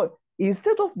 So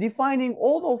instead of defining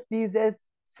all of these as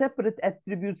separate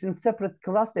attributes in separate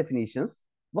class definitions,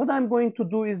 what I'm going to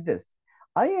do is this.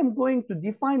 I am going to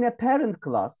define a parent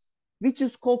class, which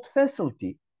is called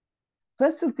facility.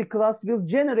 Facility class will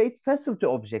generate facility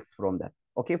objects from that.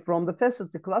 Okay, from the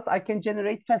facility class, I can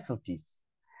generate facilities.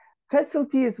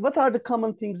 Facilities, what are the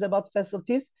common things about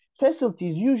facilities?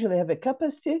 Facilities usually have a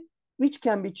capacity, which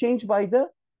can be changed by the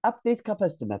update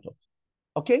capacity method.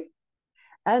 Okay,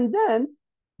 and then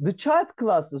the child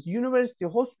classes, university,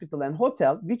 hospital, and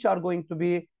hotel, which are going to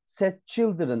be set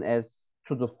children as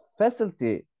to the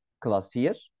facility class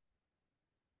here.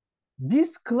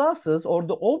 These classes or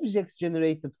the objects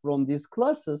generated from these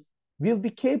classes will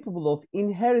be capable of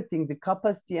inheriting the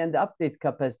capacity and the update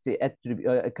capacity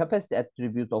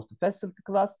attribute of the facility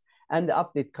class and the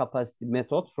update capacity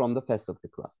method from the facility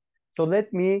class. So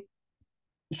let me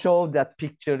show that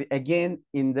picture again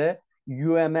in the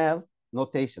UML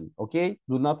notation, okay?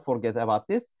 Do not forget about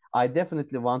this. I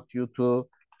definitely want you to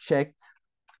check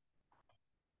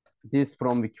this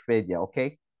from Wikipedia,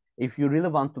 okay? If you really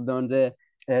want to learn the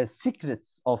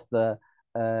secrets of the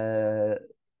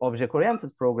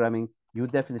object-oriented programming, you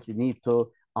definitely need to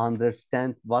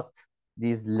understand what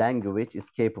this language is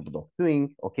capable of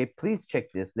doing, okay? Please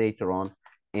check this later on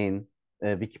in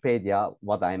Wikipedia,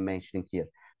 what I'm mentioning here.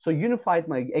 So unified,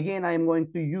 again, I'm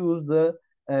going to use the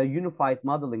unified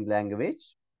modeling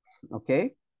language,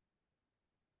 okay?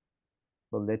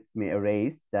 So let me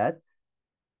erase that.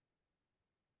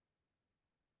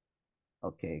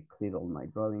 Okay, clear all my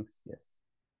drawings, yes.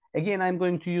 Again, I'm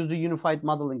going to use the unified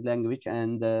modeling language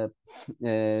and the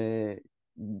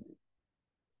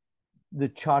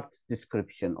chart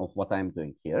description of what I'm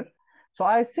doing here. So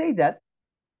I say that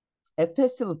a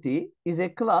facility is a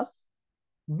class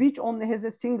which only has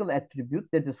a single attribute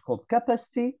that is called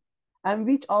capacity, and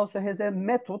which also has a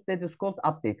method that is called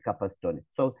update capacity on it.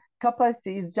 So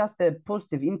capacity is just a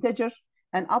positive integer,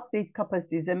 and update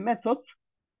capacity is a method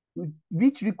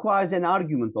which requires an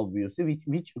argument, obviously,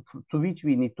 to which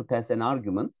we need to pass an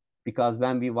argument, because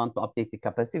when we want to update the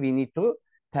capacity, we need to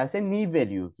pass a new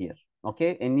value here,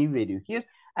 okay, a new value here.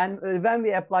 And when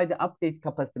we apply the update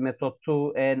capacity method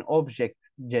to an object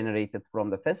generated from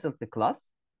the facility class,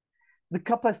 the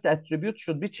capacity attribute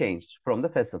should be changed from the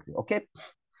facility, okay?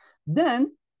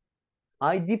 Then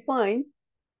I define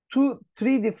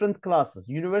three different classes: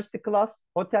 university class,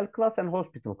 hotel class, and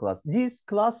hospital class. These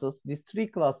classes, these three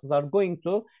classes, are going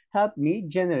to help me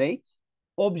generate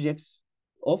objects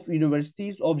of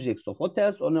universities, objects of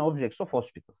hotels, and objects of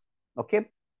hospitals. Okay.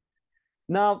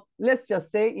 Now, let's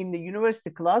just say in the university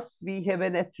class, we have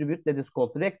an attribute that is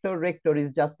called rector. Rector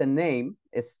is just a name,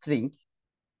 a string,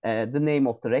 the name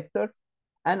of the rector.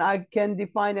 And I can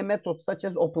define a method such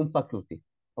as open faculty.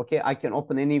 Okay, I can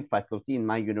open any faculty in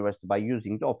my university by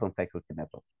using the open faculty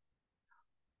method.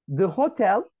 The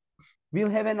hotel will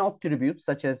have an attribute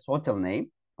such as hotel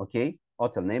name. Okay,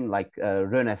 hotel name like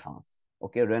Renaissance.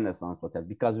 Okay, Renaissance hotel,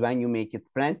 because when you make it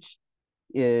French,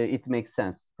 it makes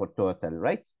sense for to hotel,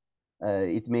 right?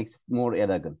 It makes it more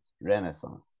elegant.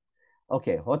 Renaissance.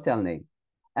 Okay, hotel name.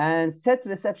 And set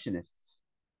receptionists.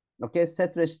 Okay,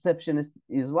 set receptionist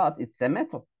is what? It's a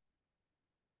method.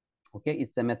 Okay,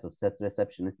 it's a method. Set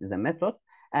receptionist is a method.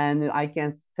 And I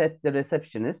can set the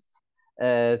receptionist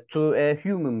to a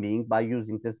human being by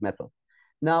using this method.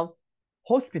 Now,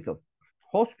 hospital.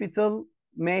 Hospital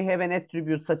may have an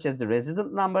attribute such as the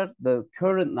resident number, the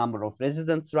current number of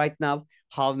residents right now,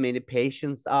 how many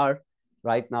patients are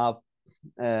right now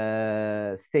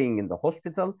staying in the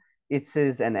hospital. It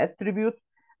is an attribute.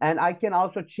 And I can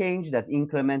also change that,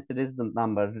 increment the resident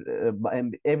number.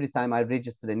 Every time I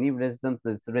register a new resident,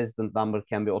 this resident number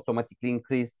can be automatically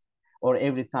increased. Or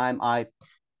every time I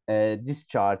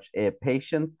discharge a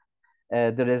patient,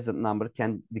 the resident number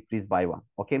can decrease by 1.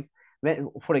 Okay.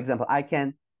 For example, I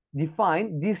can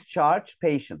define discharge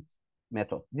patient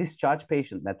method.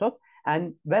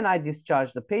 And when I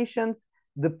discharge the patient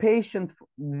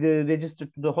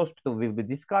registered to the hospital will be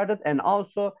discarded, and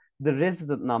also the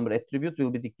resident number attribute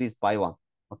will be decreased by 1.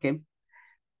 Okay.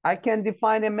 I can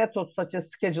define a method such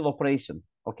as schedule operation.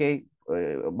 Okay.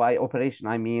 By operation,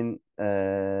 I mean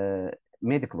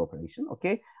medical operation.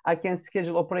 Okay. I can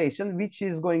schedule operation, which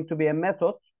is going to be a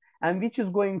method and which is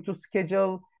going to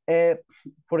schedule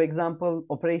for example,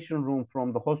 operation room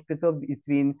from the hospital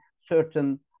between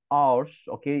certain hours,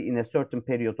 okay, in a certain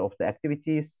period of the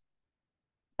activities,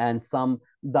 and some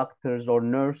doctors or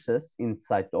nurses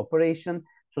inside the operation.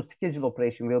 So schedule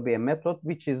operation will be a method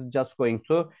which is just going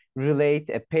to relate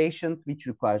a patient which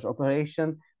requires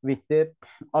operation with the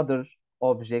other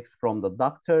objects from the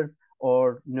doctor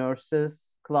or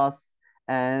nurses class,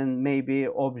 and maybe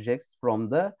objects from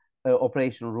the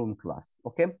operation room class.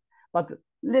 Okay, but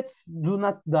let's do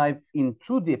not dive in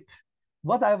too deep.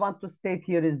 What I want to state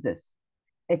here is this: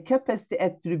 a capacity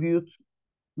attribute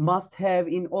must have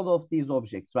in all of these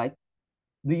objects, right?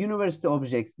 The university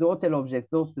objects, the hotel objects,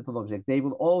 the hospital objects, they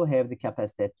will all have the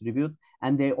capacity attribute,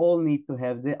 and they all need to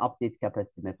have the update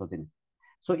capacity method in it.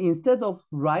 So instead of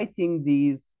writing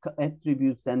these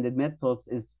attributes and the methods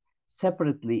is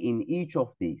separately in each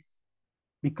of these,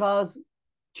 because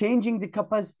changing the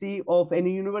capacity of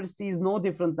any university is no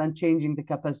different than changing the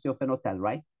capacity of an hotel,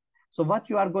 right? So what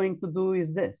you are going to do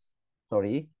is this.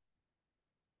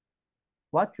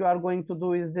 What you are going to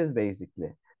do is this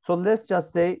basically. So let's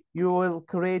just say you will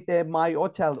create a my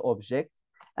hotel object,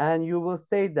 and you will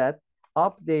say that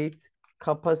update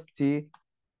capacity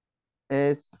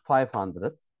is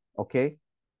 500, okay?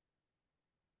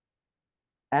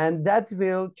 And that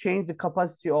will change the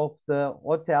capacity of the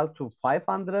hotel to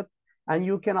 500. And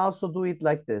you can also do it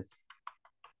like this.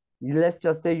 Let's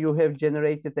just say you have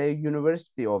generated a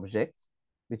university object,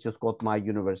 which is called my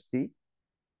university.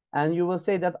 And you will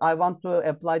say that I want to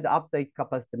apply the update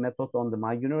capacity method on the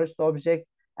my university object,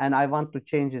 and I want to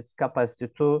change its capacity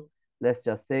to, let's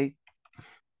just say,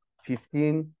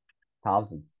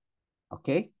 15,000.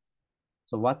 Okay.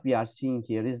 So what we are seeing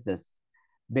here is this.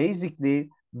 Basically,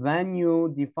 when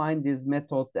you define this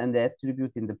method and the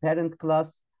attribute in the parent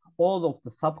class, all of the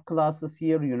subclasses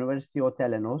here, university,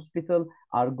 hotel, and hospital,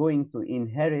 are going to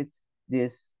inherit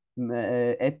this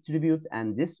attribute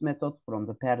and this method from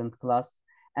the parent class.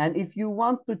 And if you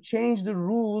want to change the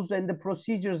rules and the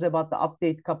procedures about the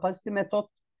update capacity method,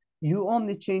 you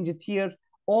only change it here.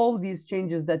 All these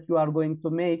changes that you are going to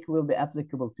make will be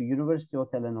applicable to university,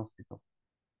 hotel, and hospital.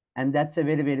 And that's a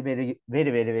very, very, very,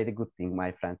 very, very, very good thing,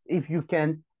 my friends. If you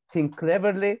can think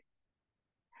cleverly,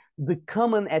 the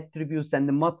common attributes and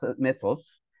the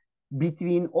methods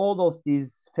between all of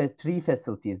these three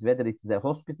facilities, whether it's a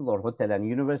hospital or hotel and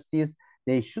universities,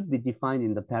 they should be defined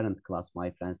in the parent class,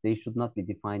 my friends. They should not be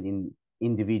defined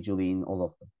individually in all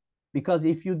of them. Because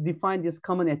if you define these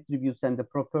common attributes and the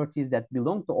properties that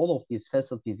belong to all of these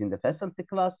facilities in the facility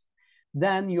class,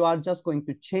 then you are just going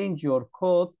to change your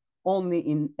code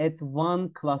only at one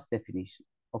class definition,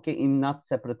 okay, in not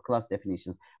separate class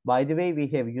definitions. By the way, we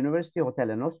have university, hotel,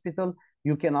 and hospital.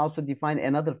 You can also define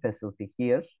another facility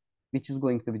here, which is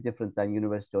going to be different than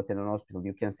university, hotel, and hospital.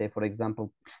 You can say, for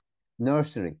example,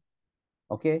 nursery,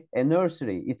 okay? A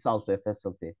nursery, it's also a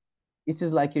facility. It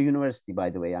is like a university,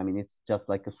 by the way. I mean, it's just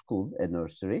like a school, a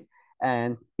nursery.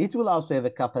 And it will also have a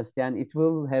capacity, and it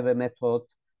will have a method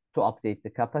to update the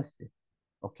capacity,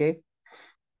 okay?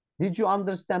 Did you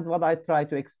understand what I try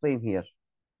to explain here?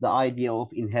 The idea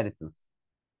of inheritance.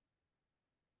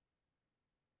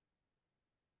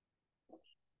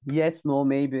 Yes, no,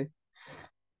 maybe.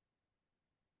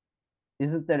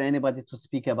 Isn't there anybody to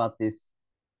speak about this?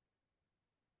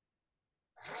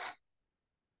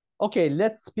 Okay,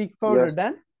 let's speak further Yes.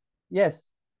 then. Yes.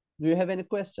 Do you have any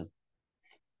question?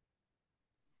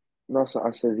 No, sir, I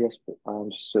said yes, but I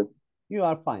understood. You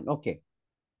are fine. Okay.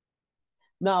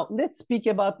 Now, let's speak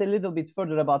about a little bit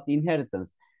further about the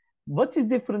inheritance. What is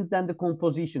different than the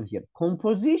composition here?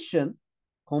 Composition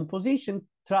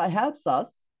helps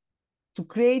us to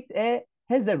create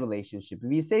has a relationship.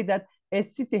 We say that a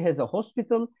city has a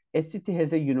hospital, a city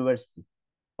has a university.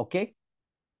 Okay?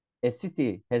 A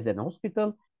city has an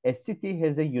hospital, a city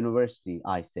has a university,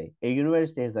 I say. A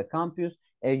university has a campus,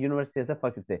 a university has a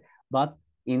faculty. But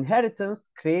inheritance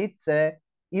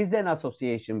is an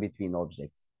association between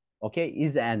objects. Okay,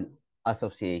 is an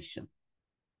association.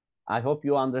 I hope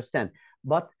you understand.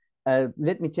 But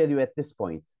let me tell you at this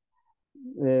point,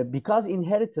 because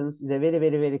inheritance is a very,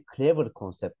 very, very clever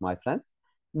concept, my friends.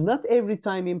 Not every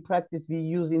time in practice we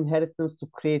use inheritance to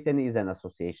create an is an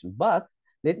association. But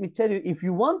let me tell you, if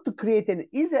you want to create an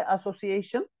is an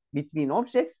association between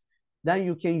objects, then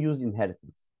you can use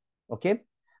inheritance. Okay?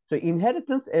 So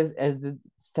inheritance, as the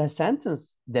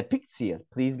sentence depicts here,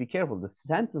 please be careful. The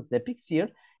sentence depicts here,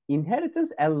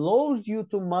 inheritance allows you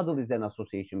to model is an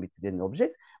association between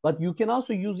objects, but you can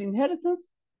also use inheritance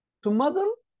to model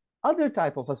other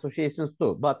type of associations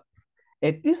too. But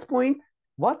at this point,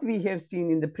 what we have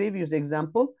seen in the previous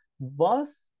example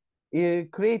was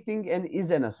creating an is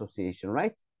an association,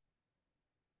 right?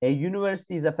 A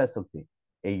university is a facility.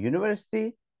 A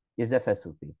university is a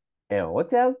facility. A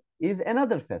hotel is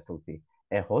another facility.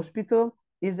 A hospital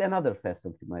is another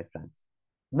facility, my friends.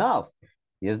 Now,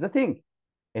 here's the thing.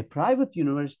 A private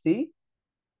university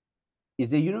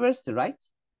is a university, right?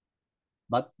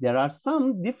 But there are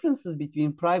some differences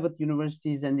between private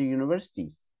universities and the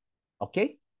universities.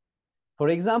 Okay? For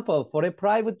example, for a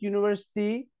private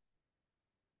university,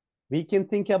 we can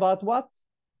think about what?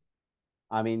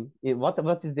 I mean,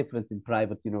 what is different in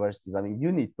private universities? I mean,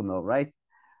 you need to know, right?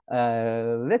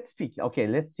 Let's speak. Okay,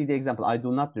 let's see the example. I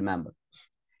do not remember.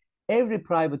 Every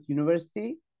private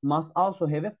university must also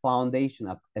have a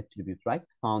foundation attribute, right?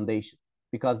 Foundation,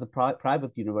 because the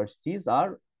private universities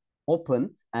are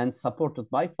opened and supported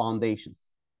by foundations,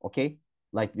 okay?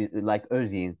 Like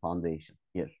Özyeğin Foundation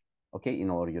here, okay,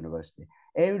 in our university.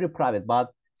 Every private,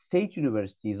 but state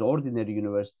universities, ordinary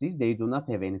universities, they do not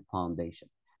have any foundation.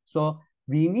 So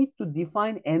we need to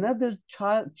define another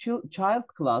child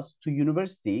class to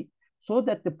university so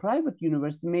that the private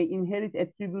university may inherit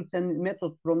attributes and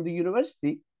methods from the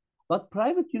university, but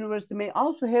private university may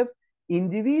also have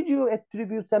individual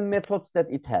attributes and methods that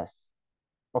it has.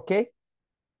 Okay?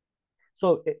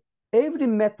 So every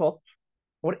method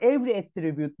or every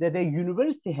attribute that a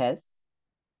university has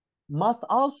must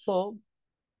also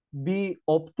be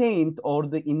obtained or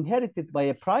inherited by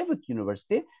a private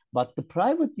university, but the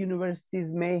private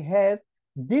universities may have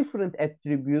different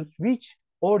attributes which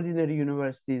ordinary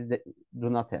universities that do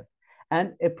not have.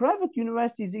 And a private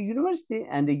university is a university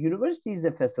and a university is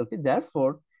a facility.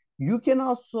 Therefore, you can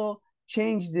also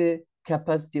change the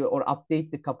capacity or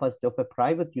update the capacity of a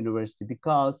private university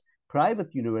because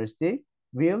private university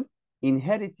will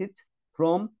inherit it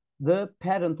from the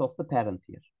parent of the parent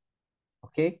here.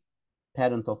 Okay?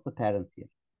 Parent of the parent here.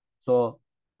 So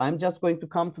I'm just going to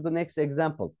come to the next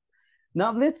example.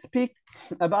 Now let's speak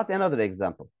about another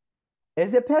example.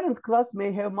 As a parent class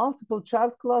may have multiple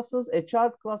child classes, a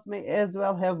child class may as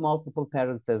well have multiple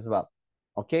parents as well.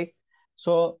 Okay?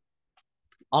 So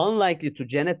unlikely to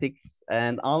genetics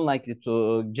and unlikely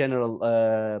to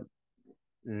general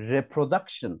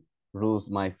reproduction rules,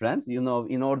 my friends. You know,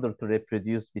 in order to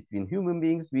reproduce between human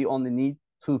beings, we only need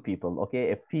two people,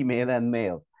 okay? A female and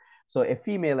male. So a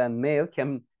female and male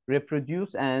can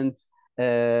reproduce and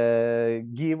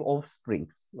give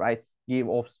offsprings, right? Give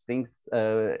offsprings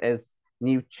as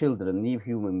new children, new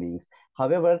human beings.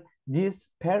 However, this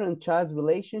parent-child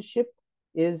relationship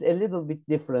is a little bit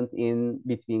different in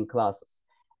between classes.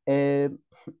 A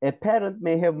parent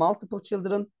may have multiple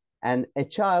children, and a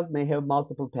child may have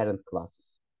multiple parent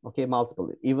classes. Okay,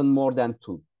 multiple, even more than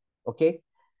two. Okay.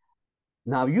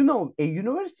 Now, you know, a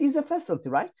university is a facility,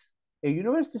 right? A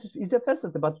university is a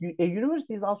facility, but a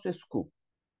university is also a school.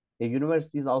 A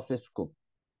university is also a school.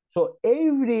 So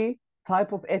every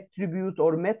type of attribute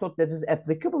or method that is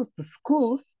applicable to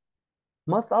schools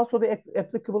must also be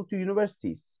applicable to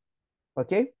universities.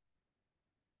 Okay?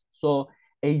 So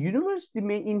a university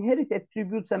may inherit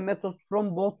attributes and methods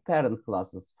from both parent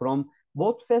classes, from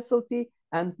both faculty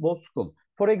and both school.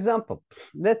 For example,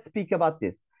 let's speak about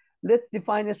this. Let's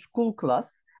define a school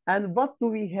class. And what do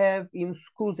we have in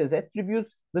schools as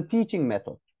attributes? The teaching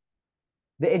method,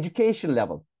 the education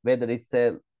level, whether it's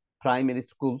a primary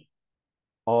school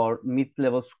or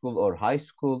mid-level school or high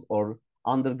school or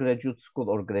undergraduate school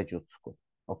or graduate school.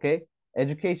 Okay?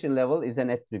 Education level is an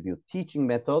attribute. Teaching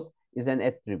method is an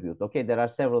attribute. Okay, there are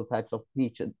several types of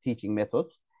teaching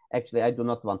methods. Actually, I do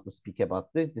not want to speak about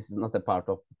this. This is not a part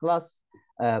of the class.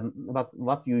 But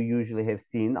what you usually have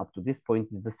seen up to this point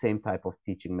is the same type of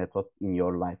teaching method in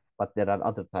your life. But there are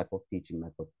other type of teaching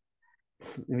methods,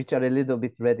 which are a little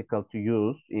bit radical to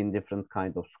use in different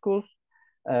kind of schools.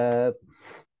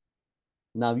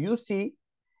 Now you see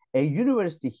a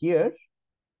university here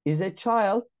is a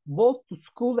child both to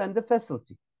school and the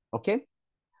faculty. Okay.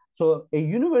 So a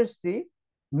university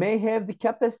may have the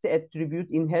capacity attribute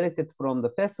inherited from the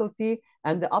faculty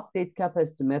and the update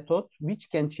capacity method, which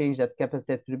can change that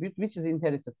capacity attribute, which is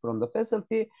inherited from the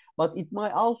faculty, but it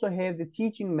might also have the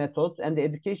teaching method and the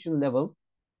education level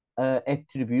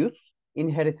attributes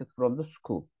inherited from the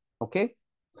school. Okay.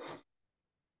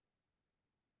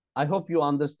 I hope you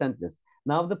understand this.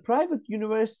 Now, the private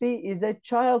university is a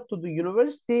child to the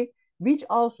university, which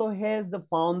also has the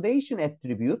foundation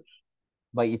attribute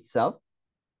by itself.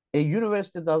 A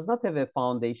university does not have a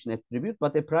foundation attribute,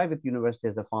 but a private university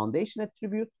has a foundation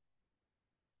attribute.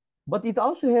 But it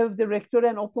also has the rector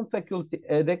and open faculty,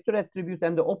 rector attribute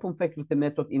and the open faculty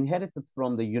method inherited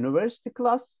from the university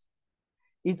class.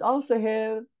 It also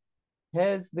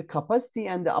has the capacity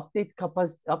and the update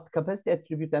capacity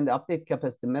attribute and the update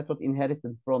capacity method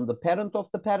inherited from the parent of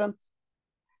the parent.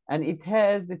 And it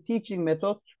has the teaching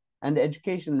method and the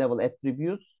education level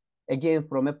attributes, again,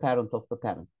 from a parent of the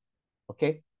parent.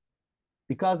 Okay?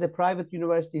 Because a private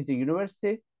university is a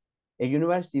university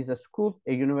is a school,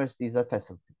 a university is a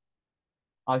facility.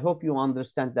 I hope you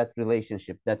understand that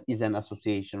relationship. That is an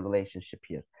association relationship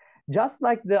here. Just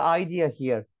like the idea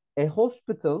here, a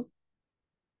hospital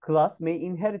class may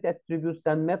inherit attributes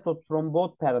and methods from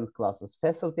both parent classes,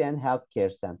 facility and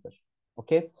healthcare center.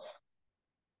 Okay?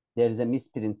 There is a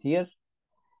misprint here.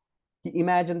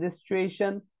 Imagine this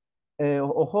situation. A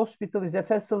hospital is a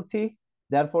facility,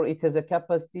 therefore it has a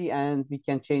capacity and we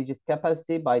can change its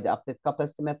capacity by the update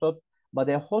capacity method. But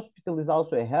a hospital is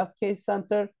also a healthcare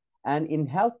center. And in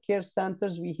healthcare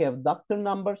centers, we have doctor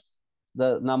numbers,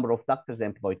 the number of doctors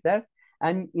employed there.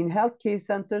 And in healthcare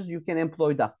centers, you can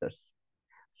employ doctors.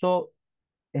 So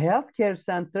a healthcare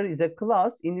center is a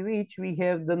class in which we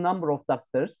have the number of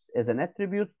doctors as an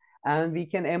attribute, and we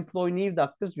can employ new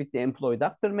doctors with the employ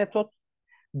doctor method.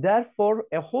 Therefore,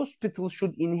 a hospital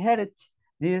should inherit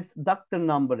this doctor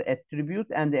number attribute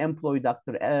and the employee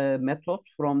doctor method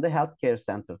from the healthcare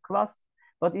center class,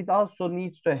 but it also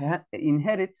needs to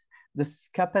inherit this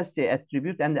capacity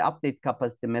attribute and the update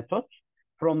capacity method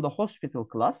from the hospital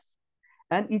class,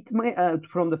 and it may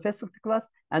from the facility class,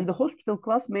 and the hospital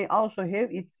class may also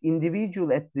have its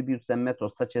individual attributes and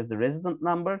methods, such as the resident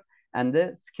number and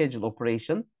the schedule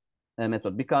operation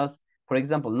method, because for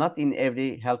example, not in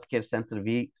every healthcare center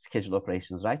we schedule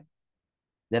operations, right?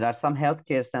 There are some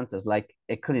healthcare centers like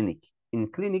a clinic. In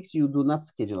clinics, you do not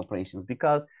schedule operations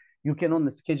because you can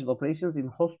only schedule operations in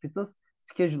hospitals.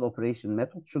 Schedule operation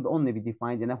method should only be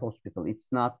defined in a hospital. It's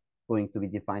not going to be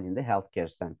defined in the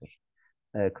healthcare center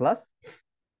class.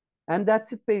 And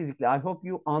that's it basically. I hope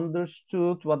you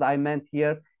understood what I meant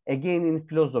here. Again, in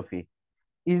philosophy,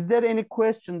 is there any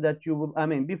question that you would, I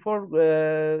mean, before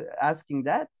asking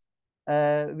that,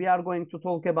 we are going to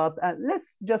talk about,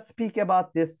 let's just speak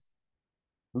about this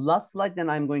last slide, then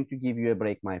I'm going to give you a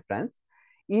break, my friends.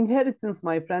 Inheritance,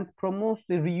 my friends, promotes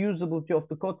the reusability of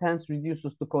the code, hence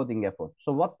reduces the coding effort.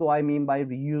 So what do I mean by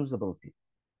reusability?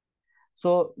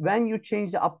 So when you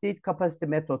change the update capacity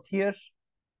method here,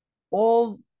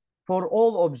 for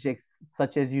all objects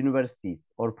such as universities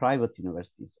or private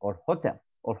universities or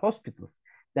hotels or hospitals,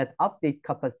 that update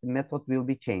capacity method will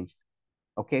be changed.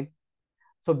 Okay.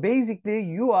 So basically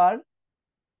you are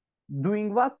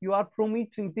doing what? You are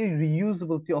promoting the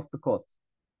reusability of the code.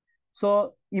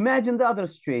 So imagine the other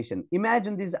situation.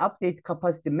 Imagine this update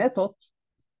capacity method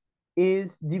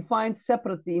is defined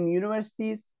separately in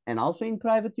universities and also in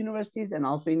private universities and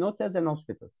also in hotels and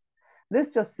hospitals.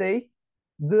 Let's just say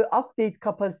the update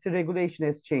capacity regulation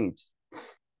has changed.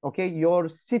 Okay, your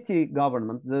city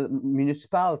government, the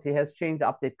municipality has changed the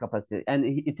update capacity, and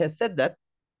it has said that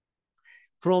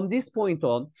from this point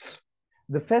on,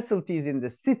 the facilities in the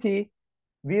city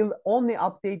will only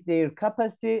update their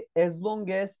capacity as long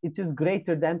as it is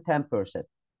greater than 10%.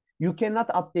 You cannot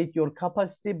update your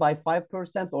capacity by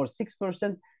 5% or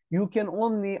 6%. You can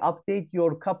only update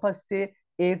your capacity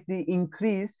if the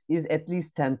increase is at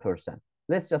least 10%.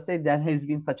 Let's just say there has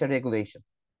been such a regulation.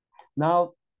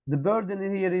 Now, the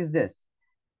burden here is this.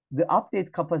 The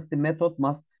update capacity method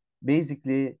must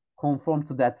basically conform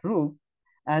to that rule,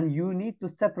 and you need to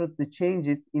separately change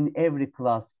it in every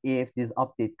class if this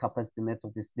update capacity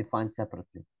method is defined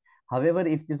separately. However,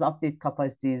 if this update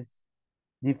capacity is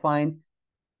defined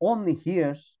only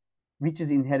here, which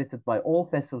is inherited by all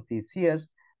facilities here,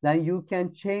 then you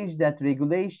can change that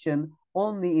regulation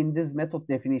only in this method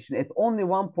definition at only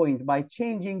one point by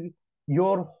changing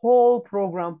your whole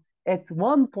program at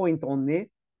one point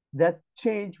only. That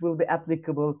change will be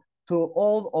applicable to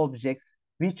all objects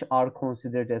which are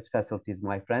considered as facilities,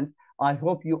 my friends. I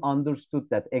hope you understood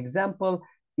that example.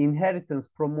 Inheritance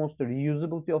promotes the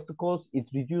reusability of the codes. It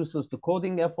reduces the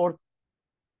coding effort.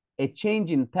 A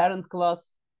change in parent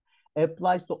class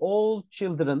applies to all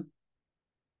children.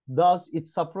 Thus, it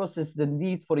suppresses the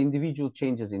need for individual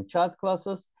changes in child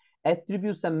classes.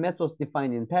 Attributes and methods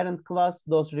defined in parent class,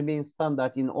 those remain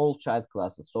standard in all child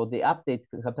classes. So the update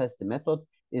capacity method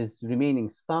is remaining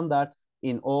standard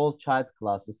in all child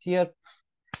classes here.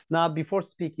 Now, before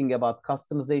speaking about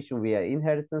customization via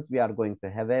inheritance, we are going to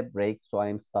have a break. So I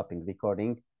am stopping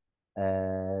recording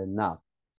now.